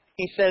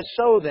 he says,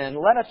 so then,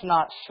 let us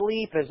not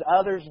sleep as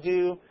others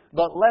do,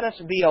 but let us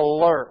be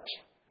alert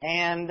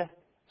and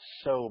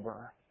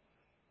sober.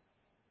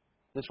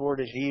 This word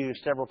is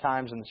used several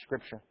times in the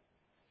Scripture.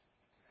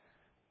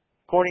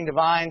 According to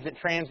Vines, it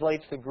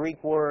translates the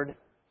Greek word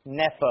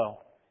nepho.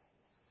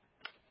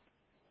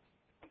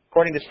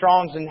 According to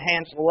Strong's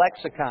Enhanced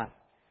Lexicon,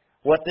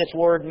 what this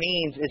word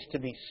means is to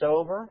be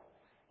sober,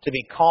 to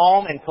be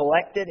calm and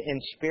collected in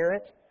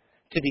spirit,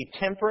 to be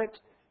temperate,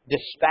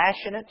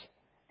 dispassionate,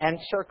 and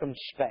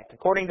circumspect.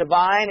 According to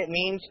Vine,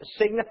 it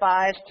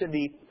signifies to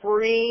be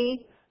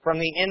free from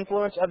the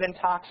influence of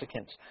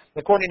intoxicants.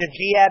 According to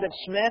G. Abbott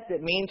Smith,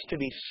 it means to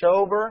be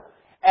sober,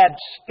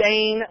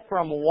 abstain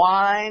from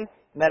wine,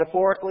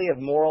 metaphorically of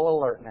moral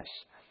alertness.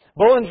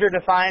 Bullinger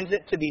defines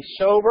it to be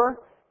sober,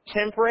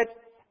 temperate,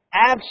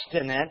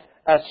 abstinent,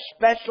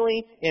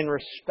 especially in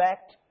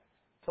respect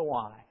to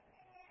wine.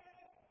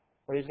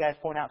 What these guys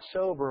point out,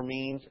 sober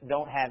means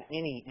don't have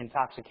any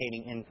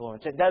intoxicating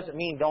influence. It doesn't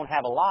mean don't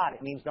have a lot.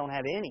 It means don't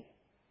have any.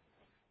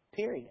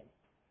 Period.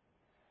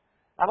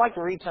 I'd like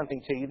to read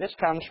something to you. This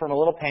comes from a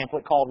little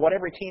pamphlet called What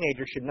Every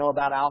Teenager Should Know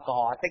About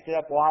Alcohol. I picked it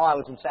up while I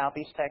was in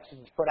Southeast Texas.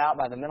 It's put out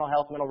by the Mental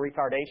Health Mental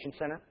Retardation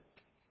Center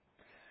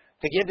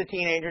to give to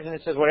teenagers, and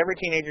it says what every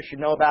teenager should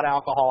know about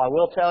alcohol. I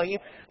will tell you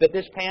that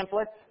this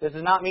pamphlet, this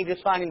is not me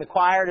just finding the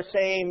choir to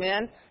say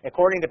amen.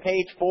 According to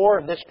page 4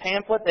 of this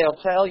pamphlet, they'll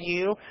tell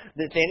you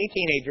that to any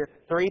teenager,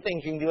 3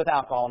 things you can do with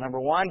alcohol. Number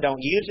 1,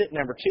 don't use it.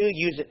 Number 2,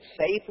 use it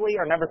safely.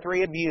 Or number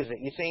 3, abuse it.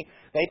 You see,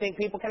 they think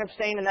people can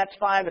abstain and that's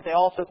fine, but they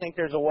also think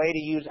there's a way to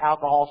use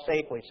alcohol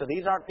safely. So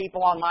these aren't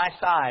people on my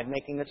side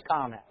making this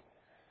comment.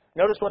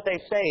 Notice what they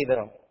say,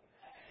 though.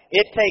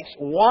 It takes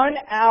 1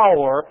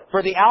 hour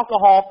for the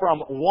alcohol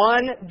from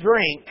 1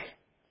 drink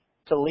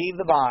to leave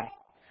the body.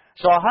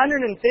 So a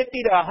 150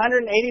 to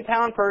 180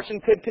 pound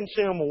person could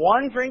consume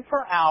 1 drink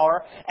per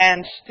hour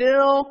and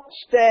still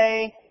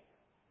stay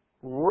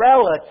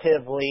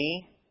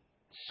relatively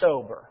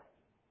sober.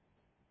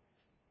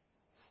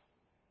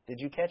 Did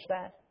you catch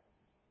that?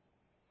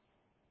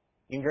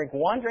 You can drink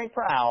 1 drink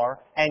per hour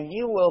and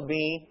you will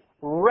be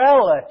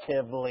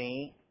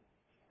relatively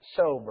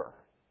sober.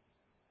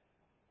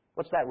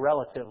 What's that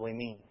relatively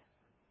mean?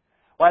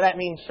 Why, that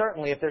means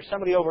certainly if there's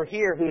somebody over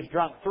here who's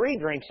drunk 3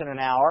 drinks in an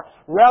hour,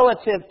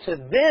 relative to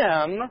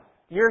them,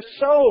 you're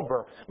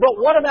sober. But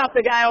what about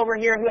the guy over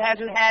here who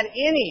hasn't had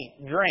any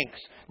drinks?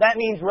 That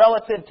means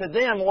relative to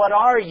them, what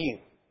are you?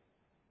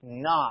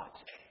 Not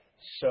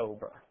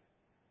sober.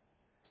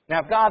 Now,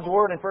 if God's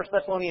Word in 1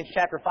 Thessalonians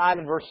chapter 5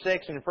 and verse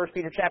 6 and in 1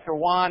 Peter chapter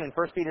 1 and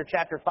 1 Peter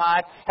chapter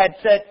 5 had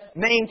said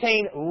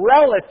maintain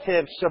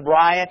relative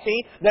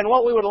sobriety, then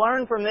what we would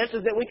learn from this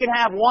is that we can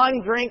have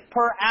 1 drink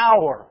per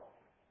hour.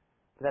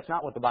 But that's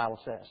not what the Bible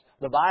says.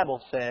 The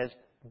Bible says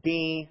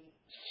be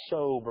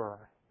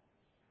sober.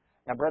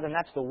 Now, brethren,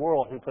 that's the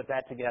world who put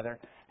that together,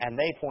 and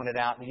they pointed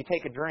out that you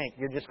take a drink,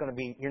 you're not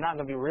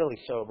going to be really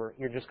sober,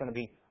 you're just going to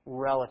be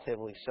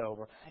relatively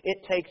sober.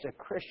 It takes a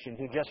Christian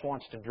who just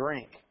wants to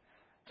drink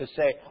to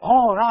say,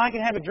 oh, no, I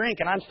can have a drink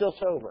and I'm still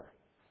sober.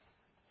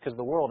 Because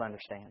the world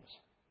understands.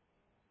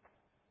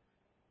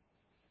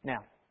 Now,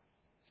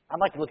 I'd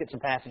like to look at some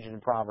passages in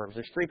Proverbs.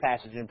 There's 3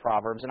 passages in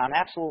Proverbs, and I'm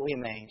absolutely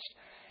amazed.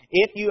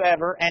 If you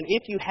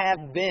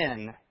have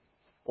been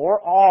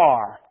or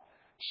are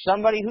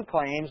somebody who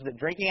claims that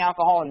drinking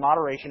alcohol in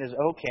moderation is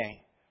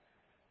okay,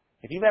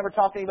 if you've ever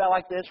talked to anybody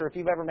like this, or if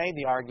you've ever made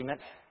the argument,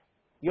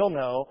 you'll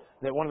know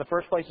that one of the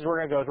first places we're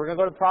going to go is we're going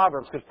to go to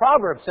Proverbs, because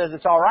Proverbs says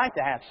it's all right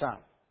to have some.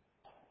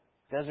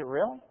 Does it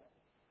really?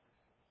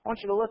 I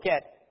want you to look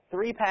at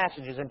 3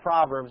 passages in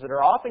Proverbs that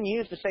are often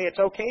used to say it's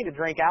okay to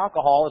drink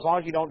alcohol as long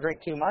as you don't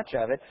drink too much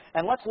of it.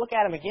 And let's look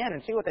at them again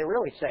and see what they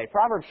really say.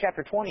 Proverbs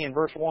chapter 20 and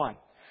verse 1.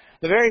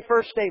 The very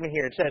first statement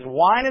here, it says,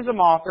 wine is a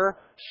mocker,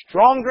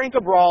 strong drink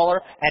a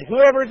brawler, and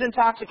whoever is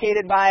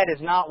intoxicated by it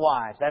is not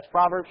wise. That's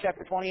Proverbs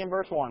chapter 20 and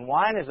verse 1.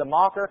 Wine is a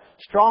mocker,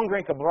 strong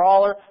drink a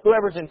brawler,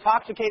 whoever is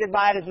intoxicated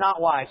by it is not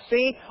wise.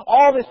 See,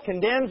 all this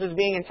condemns is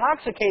being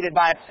intoxicated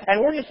by it.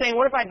 And we're just saying,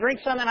 what if I drink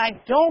some and I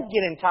don't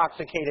get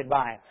intoxicated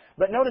by it?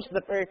 But notice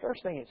the very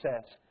first thing it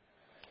says.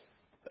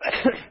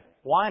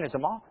 Wine is a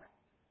mocker.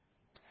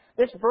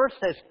 This verse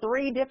says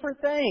 3 different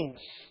things.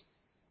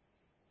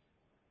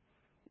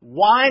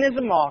 Wine is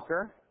a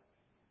mocker,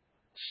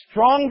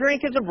 strong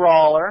drink is a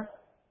brawler,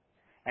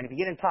 and if you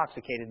get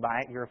intoxicated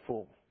by it, you're a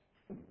fool.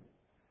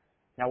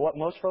 Now, what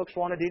most folks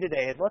want to do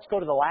today is let's go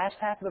to the last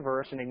half of the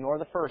verse and ignore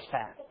the first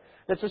half.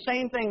 That's the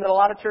same thing that a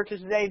lot of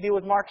churches today do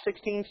with Mark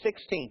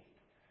 16:16.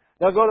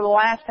 They'll go to the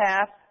last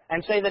half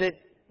and say that it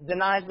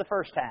denies the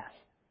first half.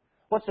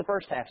 What's the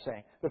first half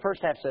say? The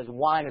first half says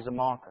wine is a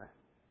mocker,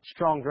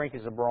 strong drink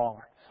is a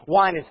brawler.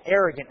 Wine is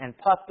arrogant and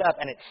puffed up,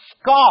 and it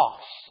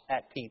scoffs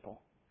at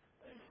people.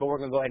 But we're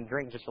going to go ahead and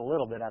drink just a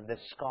little bit of this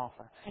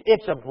scoffer.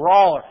 It's a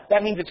brawler.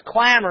 That means it's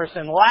clamorous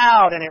and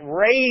loud and it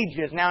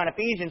rages. Now in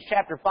Ephesians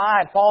chapter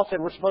 5, Paul said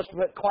we're supposed to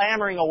put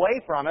clamoring away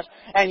from us.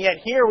 And yet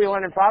here we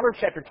learn in Proverbs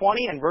chapter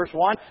 20 and verse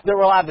 1 that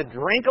we're allowed to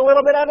drink a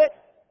little bit of it.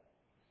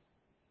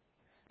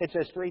 It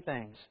says 3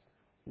 things.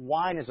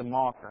 Wine is a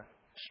mocker.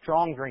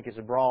 Strong drink is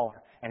a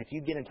brawler. And if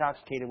you get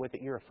intoxicated with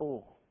it, you're a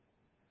fool.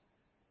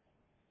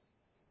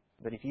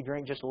 But if you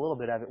drink just a little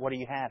bit of it, what are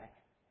you having?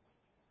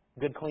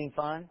 Good, clean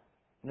fun?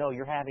 No,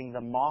 you're having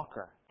the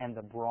mocker and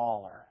the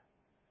brawler.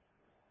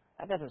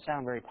 That doesn't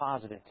sound very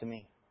positive to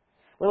me.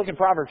 We look in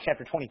Proverbs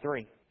chapter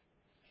 23.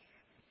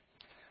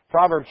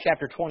 Proverbs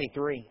chapter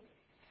 23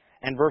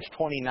 and verse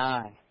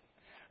 29.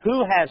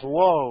 Who has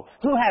woe?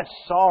 Who has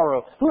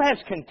sorrow? Who has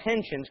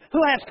contentions? Who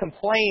has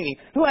complaining?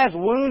 Who has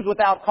wounds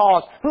without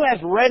cause? Who has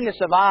redness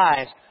of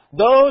eyes?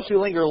 Those who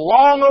linger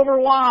long over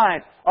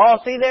wine. Oh,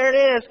 see, there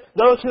it is.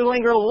 Those who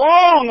linger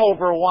long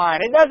over wine.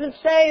 It doesn't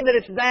say that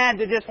it's bad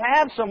to just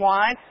have some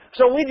wine,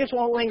 so we just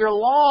won't linger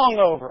long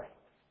over it.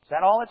 Is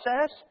that all it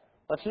says?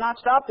 Let's not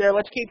stop there.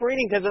 Let's keep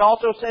reading, because it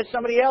also says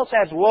somebody else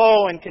has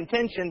woe and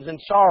contentions and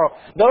sorrow.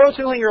 Those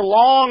who linger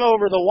long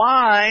over the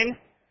wine,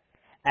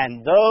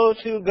 and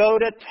those who go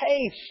to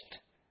taste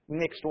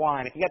mixed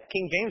wine. If you got the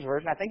King James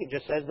Version, I think it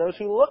just says those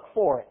who look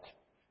for it.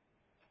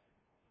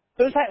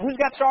 Who's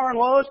got sorrow and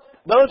woes?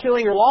 Those who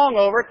linger long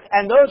over it,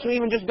 and those who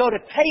even just go to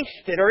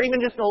taste it, or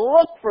even just to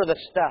look for the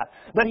stuff.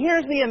 But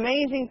here's the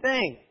amazing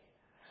thing.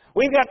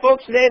 We've got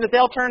folks today that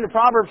they'll turn to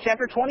Proverbs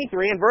chapter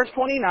 23 and verse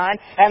 29,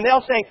 and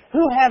they'll say,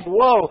 who has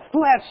woe?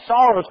 Who has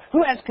sorrows?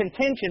 Who has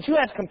contentions? Who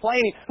has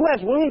complaining? Who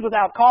has wounds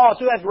without cause?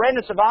 Who has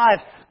redness of eyes?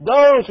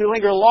 Those who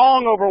linger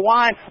long over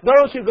wine.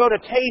 Those who go to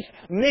taste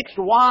mixed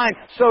wine.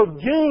 So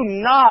do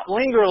not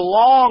linger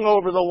long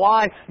over the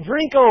wine.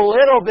 Drink a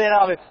little bit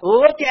of it.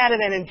 Look at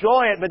it and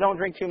enjoy it, but don't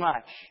drink too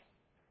much.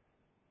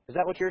 Is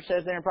that what yours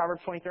says there in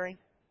Proverbs 23?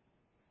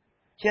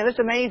 See, this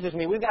amazes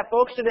me. We've got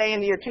folks today in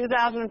the year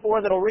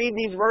 2004 that will read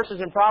these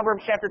verses in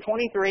Proverbs chapter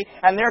 23,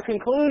 and their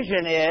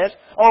conclusion is,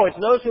 it's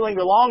those who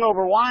linger long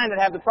over wine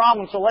that have the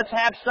problem, so let's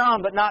have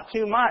some, but not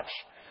too much.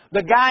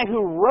 The guy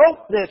who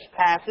wrote this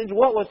passage,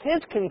 what was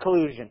his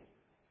conclusion?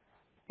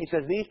 He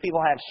says, these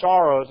people have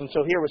sorrows, and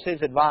so here was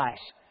his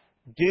advice.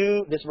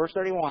 This verse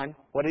 31,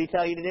 what did he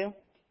tell you to do?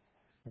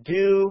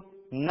 Do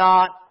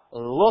not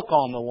look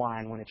on the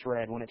wine when it's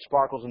red, when it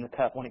sparkles in the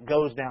cup, when it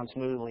goes down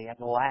smoothly. At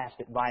the last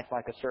it bites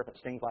like a serpent,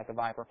 stings like a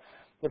viper.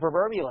 The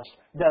proverbialist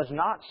does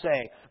not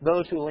say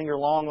those who linger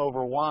long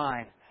over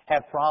wine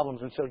have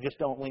problems and so just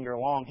don't linger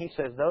long. He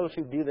says those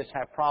who do this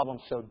have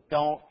problems, so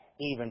don't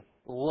even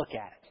look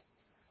at it.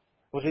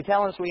 Was he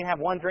telling us we can have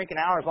one drink an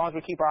hour as long as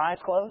we keep our eyes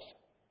closed?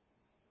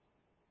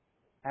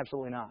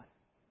 Absolutely not.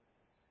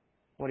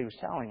 What he was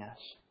telling us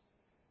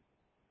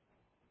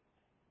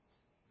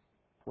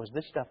was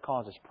this stuff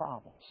causes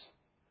problems.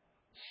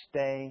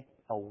 Stay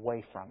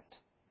away from it.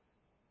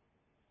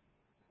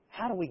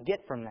 How do we get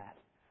from that?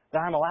 That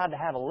I'm allowed to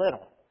have a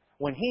little,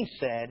 when he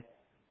said,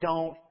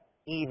 don't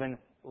even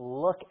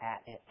look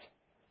at it.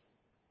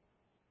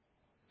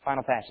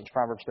 Final passage,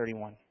 Proverbs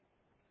 31.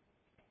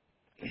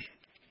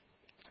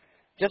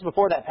 Just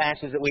before that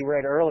passage that we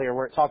read earlier,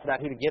 where it talked about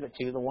who to give it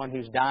to, the one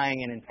who's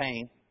dying and in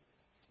pain,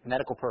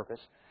 medical purpose,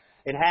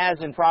 it has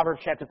in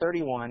Proverbs chapter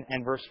 31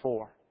 and verse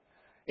 4.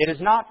 It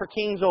is not for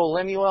kings, O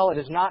Lemuel, it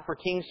is not for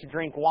kings to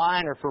drink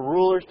wine or for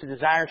rulers to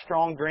desire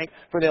strong drink,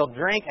 for they'll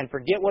drink and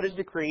forget what is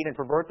decreed and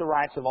pervert the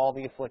rights of all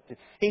the afflicted.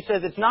 He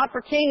says it's not for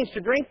kings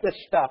to drink this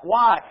stuff.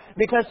 Why?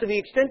 Because to the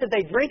extent that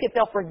they drink it,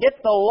 they'll forget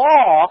the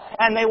law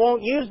and they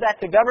won't use that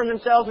to govern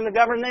themselves and to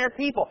govern their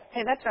people.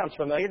 Hey, that sounds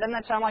familiar. Doesn't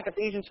that sound like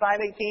Ephesians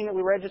 5:18 that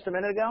we read just a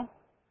minute ago?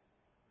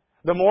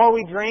 The more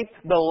we drink,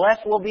 the less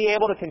we'll be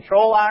able to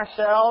control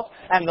ourselves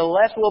and the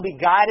less we'll be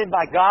guided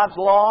by God's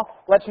law.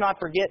 Let's not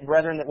forget,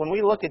 brethren, that when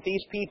we look at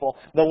these people,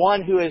 the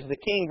one who is the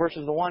king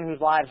versus the one whose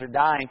lives are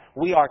dying,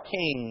 we are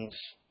kings.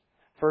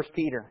 1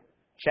 Peter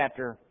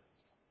chapter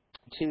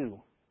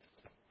 2.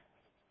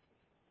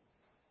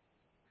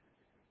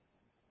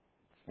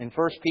 In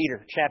 1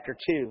 Peter chapter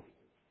 2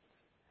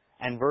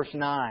 and verse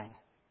 9,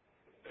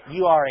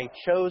 you are a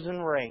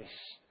chosen race,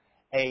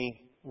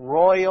 a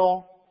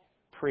royal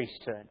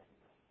priesthood.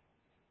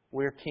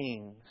 We're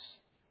kings.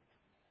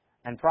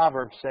 And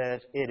Proverbs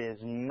says it is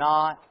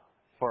not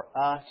for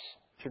us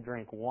to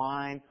drink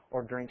wine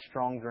or drink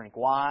strong drink.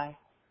 Why?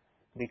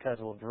 Because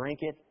we'll drink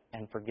it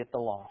and forget the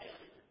law.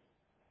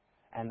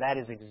 And that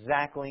is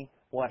exactly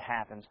what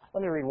happens.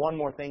 Let me read one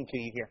more thing to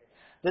you here.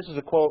 This is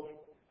a quote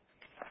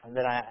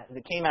that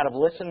came out of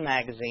Listen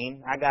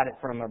magazine. I got it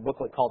from a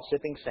booklet called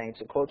Sipping Saints.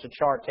 It quotes a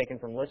chart taken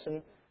from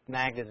Listen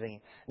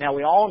magazine. Now,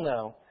 we all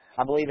know,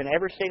 I believe in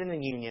every state in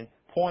the Union,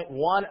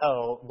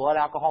 0.10 blood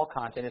alcohol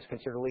content is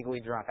considered legally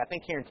drunk. I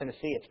think here in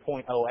Tennessee it's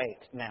 0.08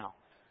 now.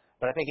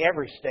 But I think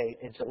every state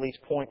it's at least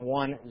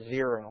 0.10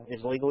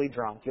 is legally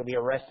drunk. You'll be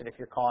arrested if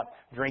you're caught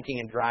drinking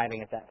and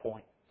driving at that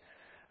point.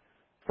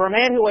 For a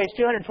man who weighs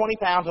 220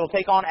 pounds, it will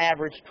take on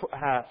average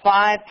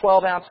 5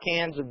 12-ounce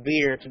cans of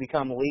beer to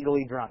become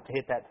legally drunk, to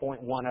hit that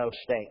 0.10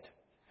 state.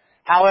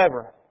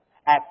 However,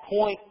 at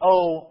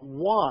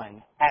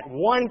 0.01, at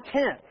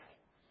 1/10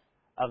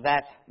 of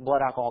that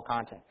blood alcohol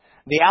content,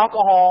 the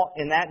alcohol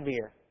in that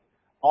beer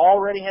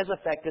already has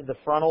affected the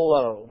frontal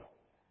lobe,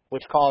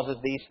 which causes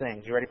these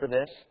things. You ready for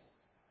this?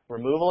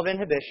 Removal of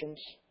inhibitions,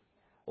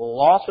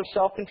 loss of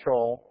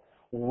self-control,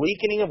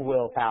 weakening of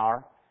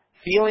willpower,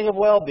 feeling of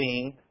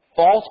well-being,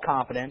 false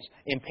confidence,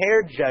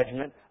 impaired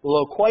judgment,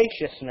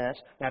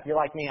 loquaciousness. Now, if you're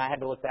like me, I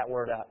had to look that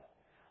word up.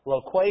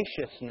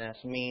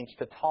 Loquaciousness means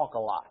to talk a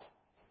lot.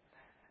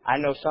 I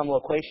know some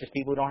loquacious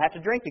people who don't have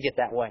to drink to get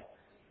that way.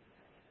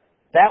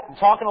 That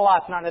talking a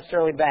lot is not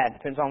necessarily bad.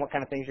 Depends on what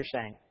kind of things you're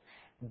saying.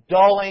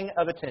 Dulling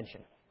of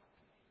attention.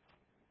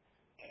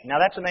 Now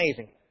that's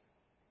amazing.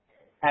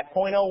 At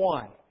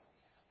 0.01,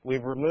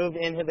 we've removed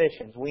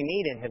inhibitions. We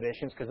need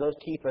inhibitions because those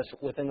keep us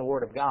within the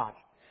Word of God.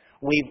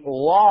 We've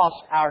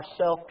lost our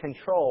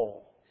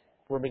self-control.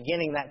 We're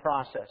beginning that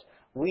process.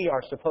 We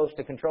are supposed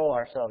to control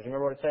ourselves. You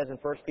remember what it says in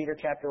 2 Peter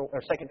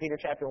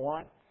chapter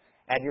 1?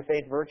 Add your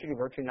faith virtue, to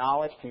virtue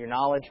knowledge, to your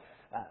knowledge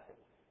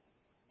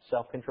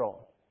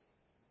self-control.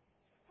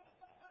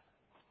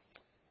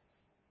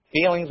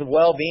 Feelings of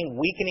well-being,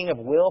 weakening of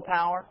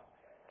willpower,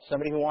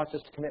 Somebody who wants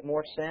us to commit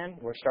more sin,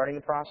 we're starting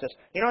the process.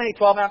 You know how many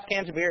 12-ounce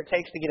cans of beer it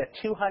takes to get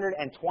a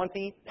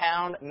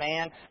 220-pound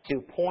man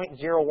to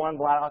 0.01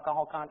 blood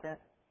alcohol content?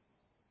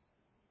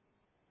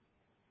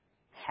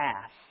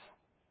 Half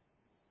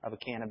of a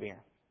can of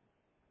beer.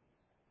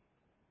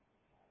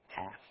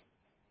 Half.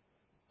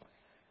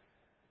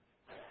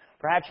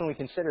 Perhaps when we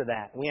consider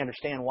that, we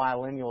understand why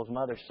Lemuel's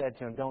mother said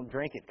to him, don't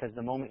drink it, because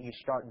the moment you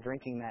start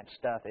drinking that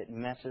stuff, it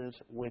messes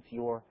with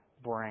your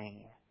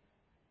brain.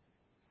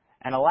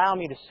 And allow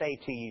me to say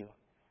to you,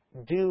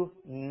 do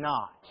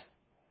not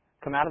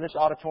come out of this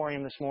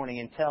auditorium this morning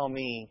and tell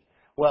me,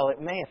 well, it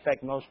may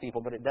affect most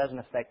people, but it doesn't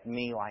affect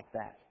me like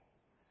that.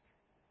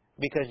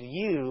 Because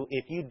you,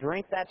 if you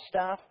drink that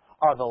stuff,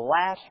 are the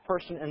last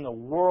person in the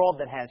world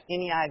that has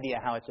any idea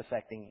how it's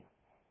affecting you.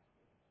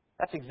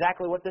 That's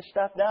exactly what this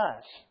stuff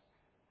does.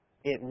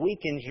 It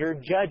weakens your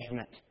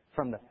judgment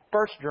from the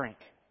first drink.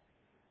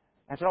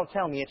 And so don't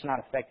tell me it's not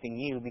affecting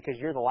you, because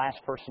you're the last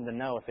person to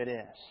know if it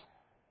is.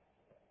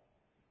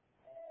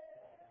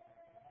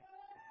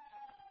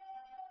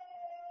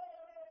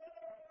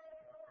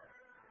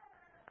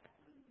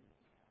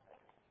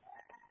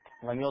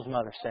 Lemuel's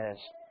mother says,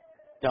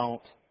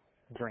 don't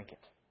drink it.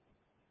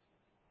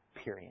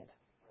 Period.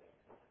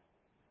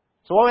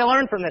 So what do we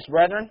learn from this,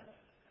 brethren?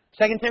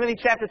 2 Timothy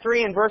chapter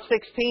 3 and verse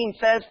 16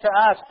 says to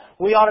us,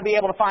 we ought to be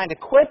able to find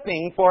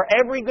equipping for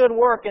every good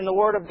work in the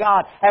Word of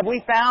God. Have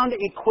we found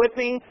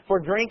equipping for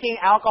drinking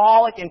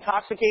alcoholic,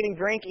 intoxicating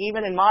drink,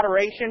 even in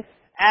moderation?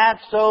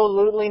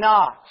 Absolutely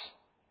not.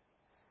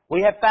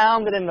 We have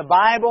found that in the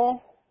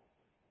Bible,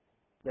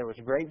 there was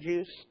grape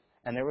juice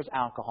and there was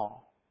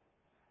alcohol.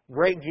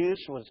 Grape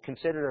juice was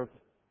considered a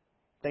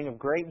thing of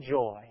great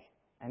joy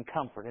and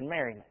comfort and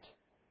merriment.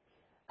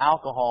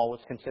 Alcohol was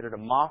considered a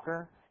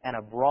mocker and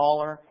a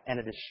brawler and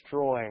a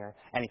destroyer.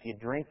 And if you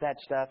drink that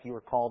stuff, you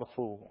were called a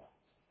fool.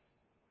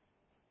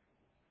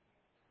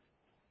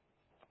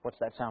 What's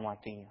that sound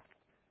like to you?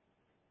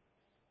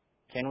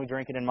 Can we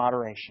drink it in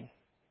moderation?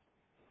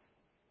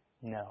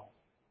 No.